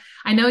there.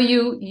 I know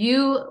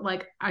you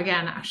like,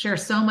 again, share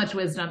so much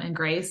wisdom and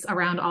grace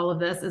around all of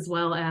this, as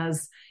well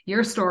as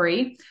your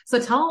story.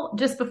 So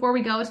just before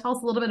we go, tell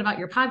us a little bit about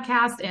your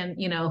podcast and,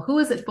 who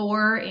is it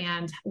for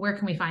and where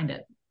can we find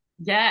it?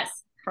 Yes.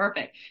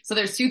 Perfect. So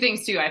there's two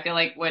things too, I feel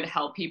like would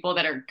help people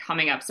that are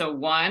coming up. So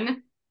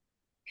one,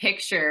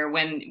 picture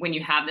when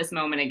you have this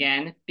moment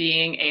again,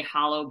 being a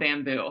hollow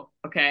bamboo.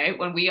 Okay.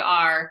 When we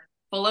are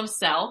full of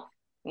self,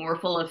 when we're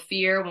full of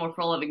fear, when we're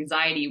full of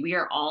anxiety, we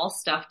are all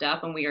stuffed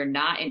up and we are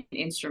not an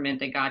instrument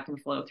that God can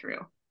flow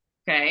through.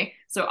 Okay.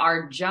 So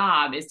our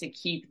job is to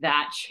keep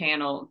that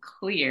channel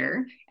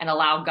clear and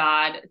allow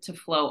God to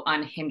flow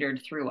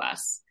unhindered through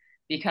us.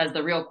 Because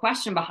the real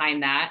question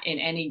behind that in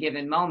any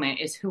given moment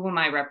is, who am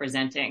I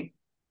representing?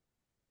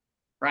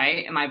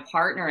 Right? Am I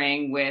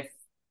partnering with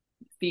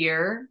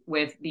fear,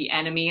 with the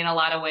enemy in a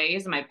lot of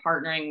ways? Am I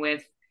partnering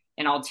with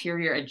an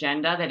ulterior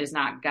agenda that is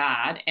not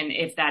God? And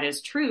if that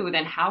is true,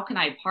 then how can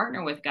I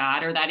partner with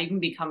God? Or that even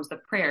becomes the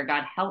prayer,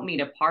 God, help me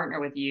to partner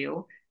with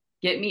you.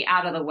 Get me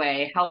out of the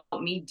way. Help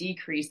me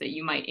decrease that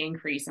you might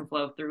increase and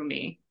flow through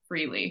me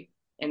freely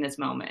in this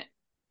moment.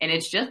 And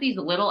it's just these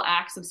little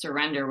acts of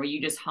surrender where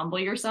you just humble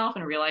yourself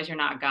and realize you're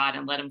not God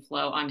and let him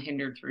flow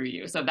unhindered through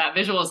you. So that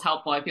visual is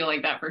helpful. I feel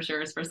like that for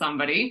sure is for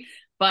somebody.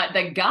 But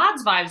the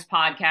God's Vibes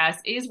podcast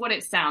is what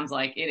it sounds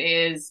like. It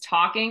is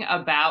talking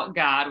about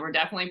God. We're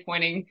definitely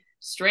pointing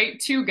straight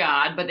to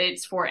God, but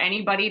it's for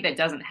anybody that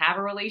doesn't have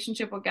a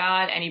relationship with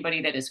God,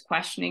 anybody that is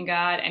questioning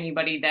God,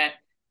 anybody that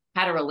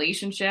had a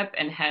relationship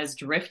and has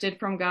drifted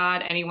from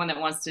God, anyone that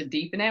wants to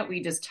deepen it.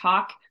 We just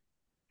talk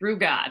through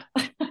God.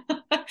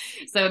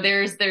 So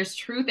there's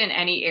truth in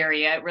any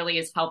area. It really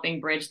is helping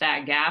bridge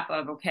that gap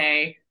of,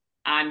 okay,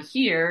 I'm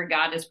here.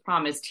 God has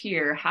promised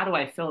here. How do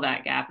I fill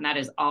that gap? And that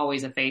is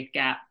always a faith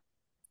gap.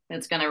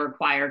 It's going to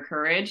require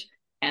courage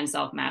and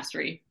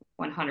self-mastery,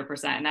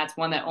 100%. And that's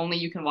one that only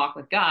you can walk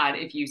with God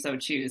if you so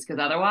choose, because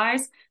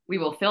otherwise we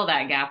will fill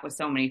that gap with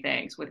so many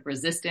things, with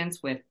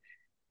resistance, with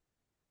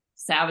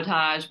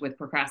sabotage, with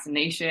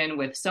procrastination,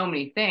 with so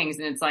many things.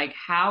 And it's like,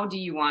 how do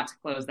you want to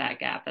close that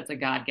gap? That's a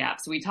God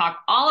gap. So we talk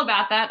all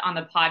about that on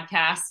the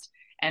podcast.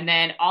 And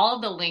then all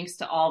of the links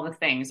to all the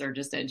things are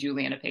just at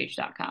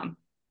julianapage.com.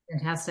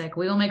 Fantastic.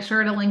 We will make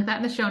sure to link that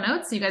in the show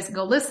notes so you guys can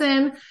go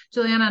listen.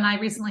 Juliana and I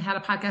recently had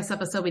a podcast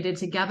episode we did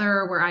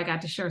together where I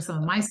got to share some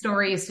of my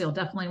stories. So you'll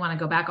definitely want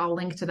to go back. I'll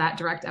link to that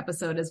direct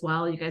episode as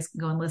well. You guys can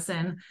go and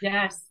listen.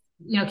 Yes.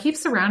 Keep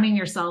surrounding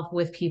yourself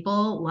with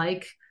people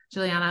like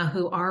Juliana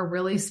who are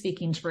really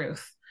speaking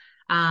truth.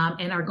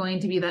 And are going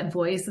to be that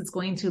voice that's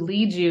going to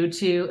lead you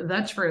to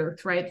the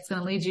truth, right? It's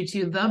going to lead you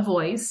to the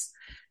voice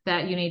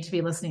that you need to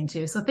be listening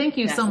to. So thank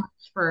you so much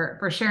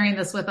for sharing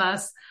this with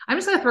us. I'm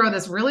just going to throw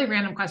this really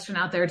random question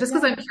out there just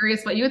because I'm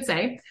curious what you would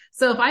say.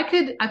 So if I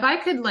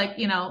could like,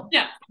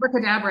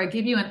 abracadabra,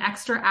 give you an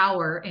extra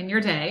hour in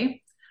your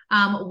day,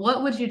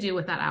 what would you do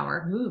with that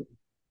hour?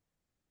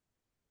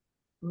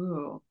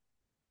 Ooh.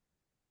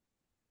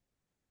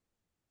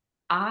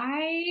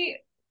 I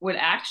would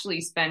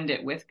actually spend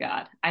it with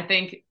God. I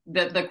think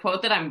the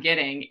quote that I'm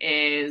getting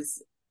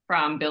is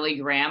from Billy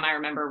Graham. I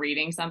remember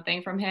reading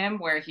something from him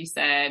where he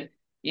said,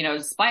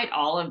 despite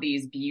all of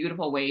these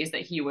beautiful ways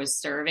that he was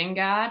serving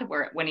God,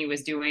 when he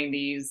was doing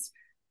these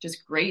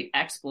just great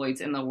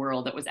exploits in the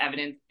world that was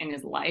evident in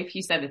his life,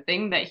 he said the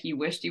thing that he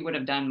wished he would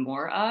have done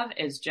more of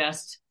is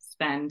just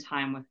spend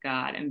time with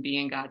God and be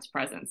in God's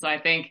presence. So I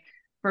think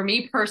for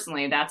me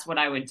personally, that's what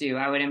I would do.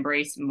 I would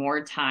embrace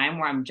more time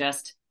where I'm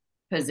just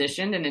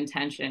positioned and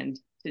intentioned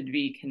to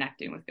be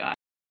connecting with God.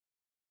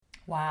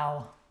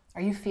 Wow.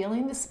 Are you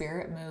feeling the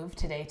Spirit move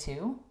today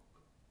too?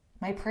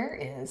 My prayer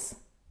is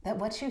that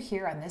what you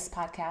hear on this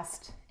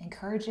podcast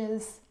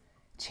encourages,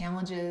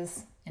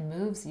 challenges, and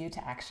moves you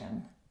to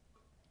action.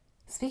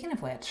 Speaking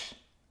of which,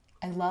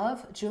 I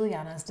love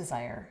Juliana's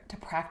desire to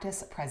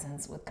practice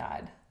presence with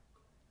God.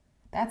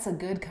 That's a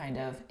good kind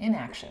of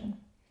inaction.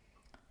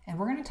 And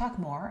we're going to talk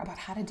more about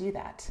how to do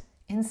that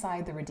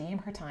inside the Redeem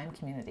Her Time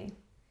community.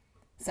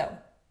 So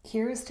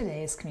here's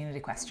today's community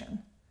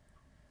question.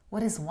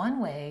 What is one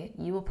way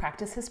you will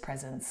practice His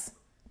presence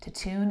to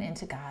tune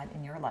into God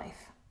in your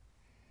life?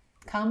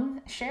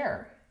 Come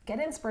share,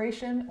 get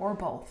inspiration or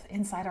both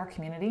inside our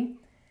community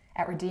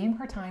at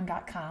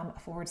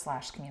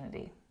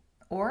redeemhertime.com/community.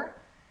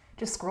 Or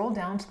just scroll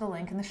down to the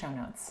link in the show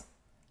notes.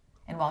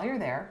 And while you're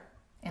there,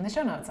 in the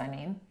show notes,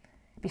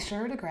 be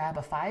sure to grab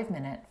a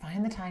 5-minute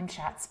Find the Time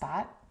chat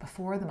spot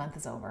before the month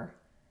is over.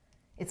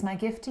 It's my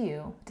gift to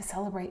you to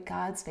celebrate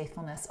God's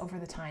faithfulness over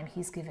the time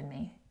He's given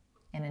me.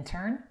 And in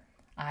turn,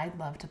 I'd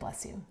love to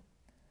bless you.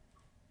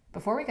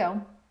 Before we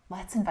go,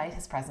 let's invite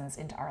His presence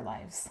into our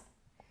lives.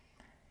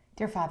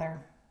 Dear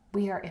Father,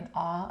 we are in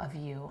awe of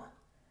you.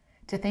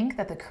 To think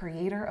that the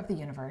creator of the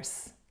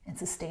universe and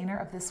sustainer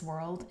of this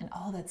world and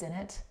all that's in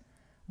it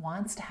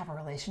wants to have a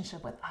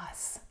relationship with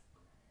us.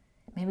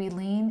 May we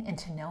lean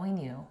into knowing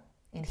you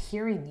and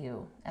hearing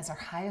you as our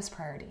highest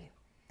priority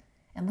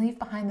and leave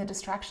behind the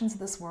distractions of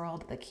this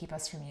world that keep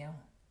us from you.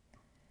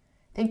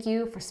 Thank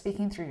you for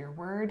speaking through your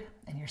word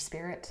and your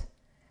Spirit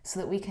so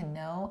that we can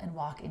know and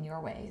walk in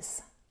your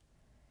ways.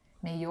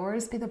 May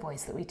yours be the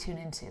voice that we tune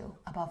into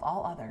above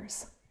all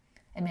others,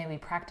 and may we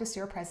practice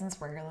your presence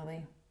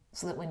regularly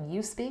so that when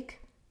you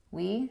speak,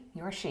 we,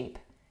 your sheep,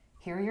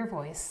 hear your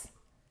voice,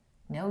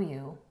 know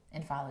you,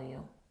 and follow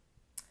you.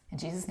 In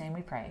Jesus' name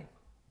we pray.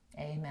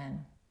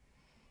 Amen.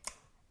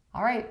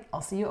 All right,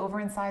 I'll see you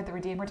over inside the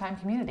Redeem Her Time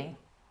community.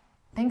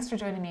 Thanks for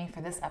joining me for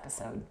this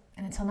episode.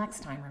 And until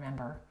next time,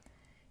 remember,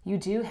 you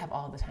do have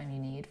all the time you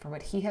need for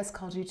what He has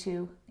called you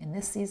to in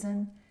this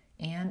season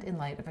and in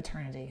light of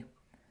eternity.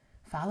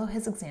 Follow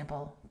His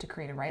example to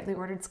create a rightly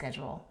ordered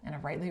schedule and a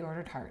rightly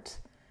ordered heart,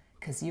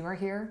 because you are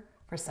here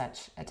for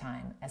such a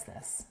time as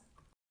this.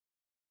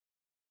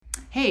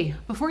 Hey,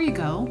 before you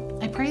go,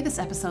 I pray this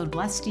episode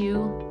blessed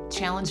you,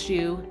 challenged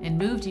you, and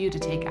moved you to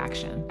take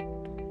action.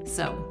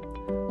 So,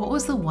 what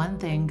was the one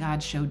thing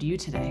God showed you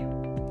today?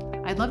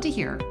 I'd love to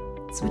hear.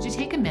 So would you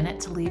take a minute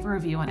to leave a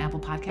review on Apple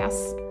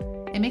Podcasts?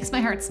 It makes my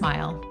heart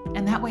smile,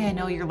 and that way I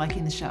know you're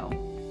liking the show.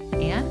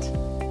 And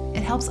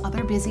it helps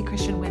other busy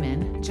Christian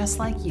women just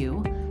like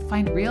you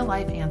find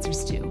real-life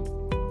answers too.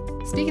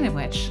 Speaking of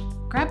which,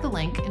 grab the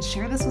link and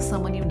share this with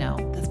someone you know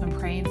that's been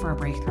praying for a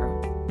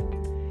breakthrough.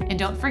 And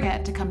don't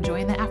forget to come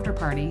join the after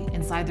party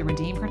inside the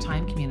Redeem Her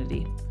Time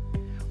community.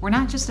 We're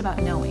not just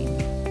about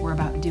knowing, we're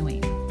about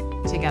doing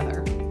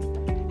together.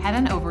 Head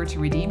on over to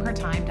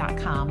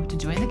redeemhertime.com to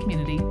join the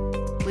community,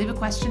 leave a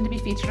question to be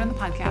featured on the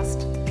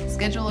podcast,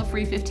 schedule a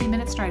free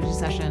 15-minute strategy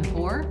session,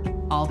 or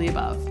all the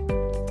above.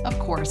 Of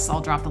course,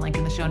 I'll drop the link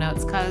in the show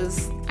notes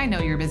because I know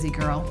you're a busy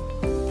girl.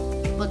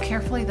 Look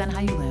carefully then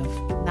how you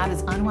live, not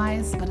as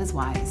unwise, but as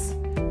wise,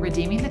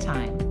 redeeming the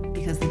time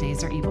because the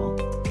days are evil.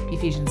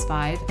 Ephesians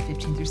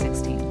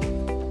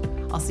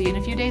 5:15-16. I'll see you in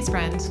a few days,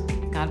 friend.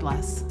 God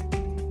bless.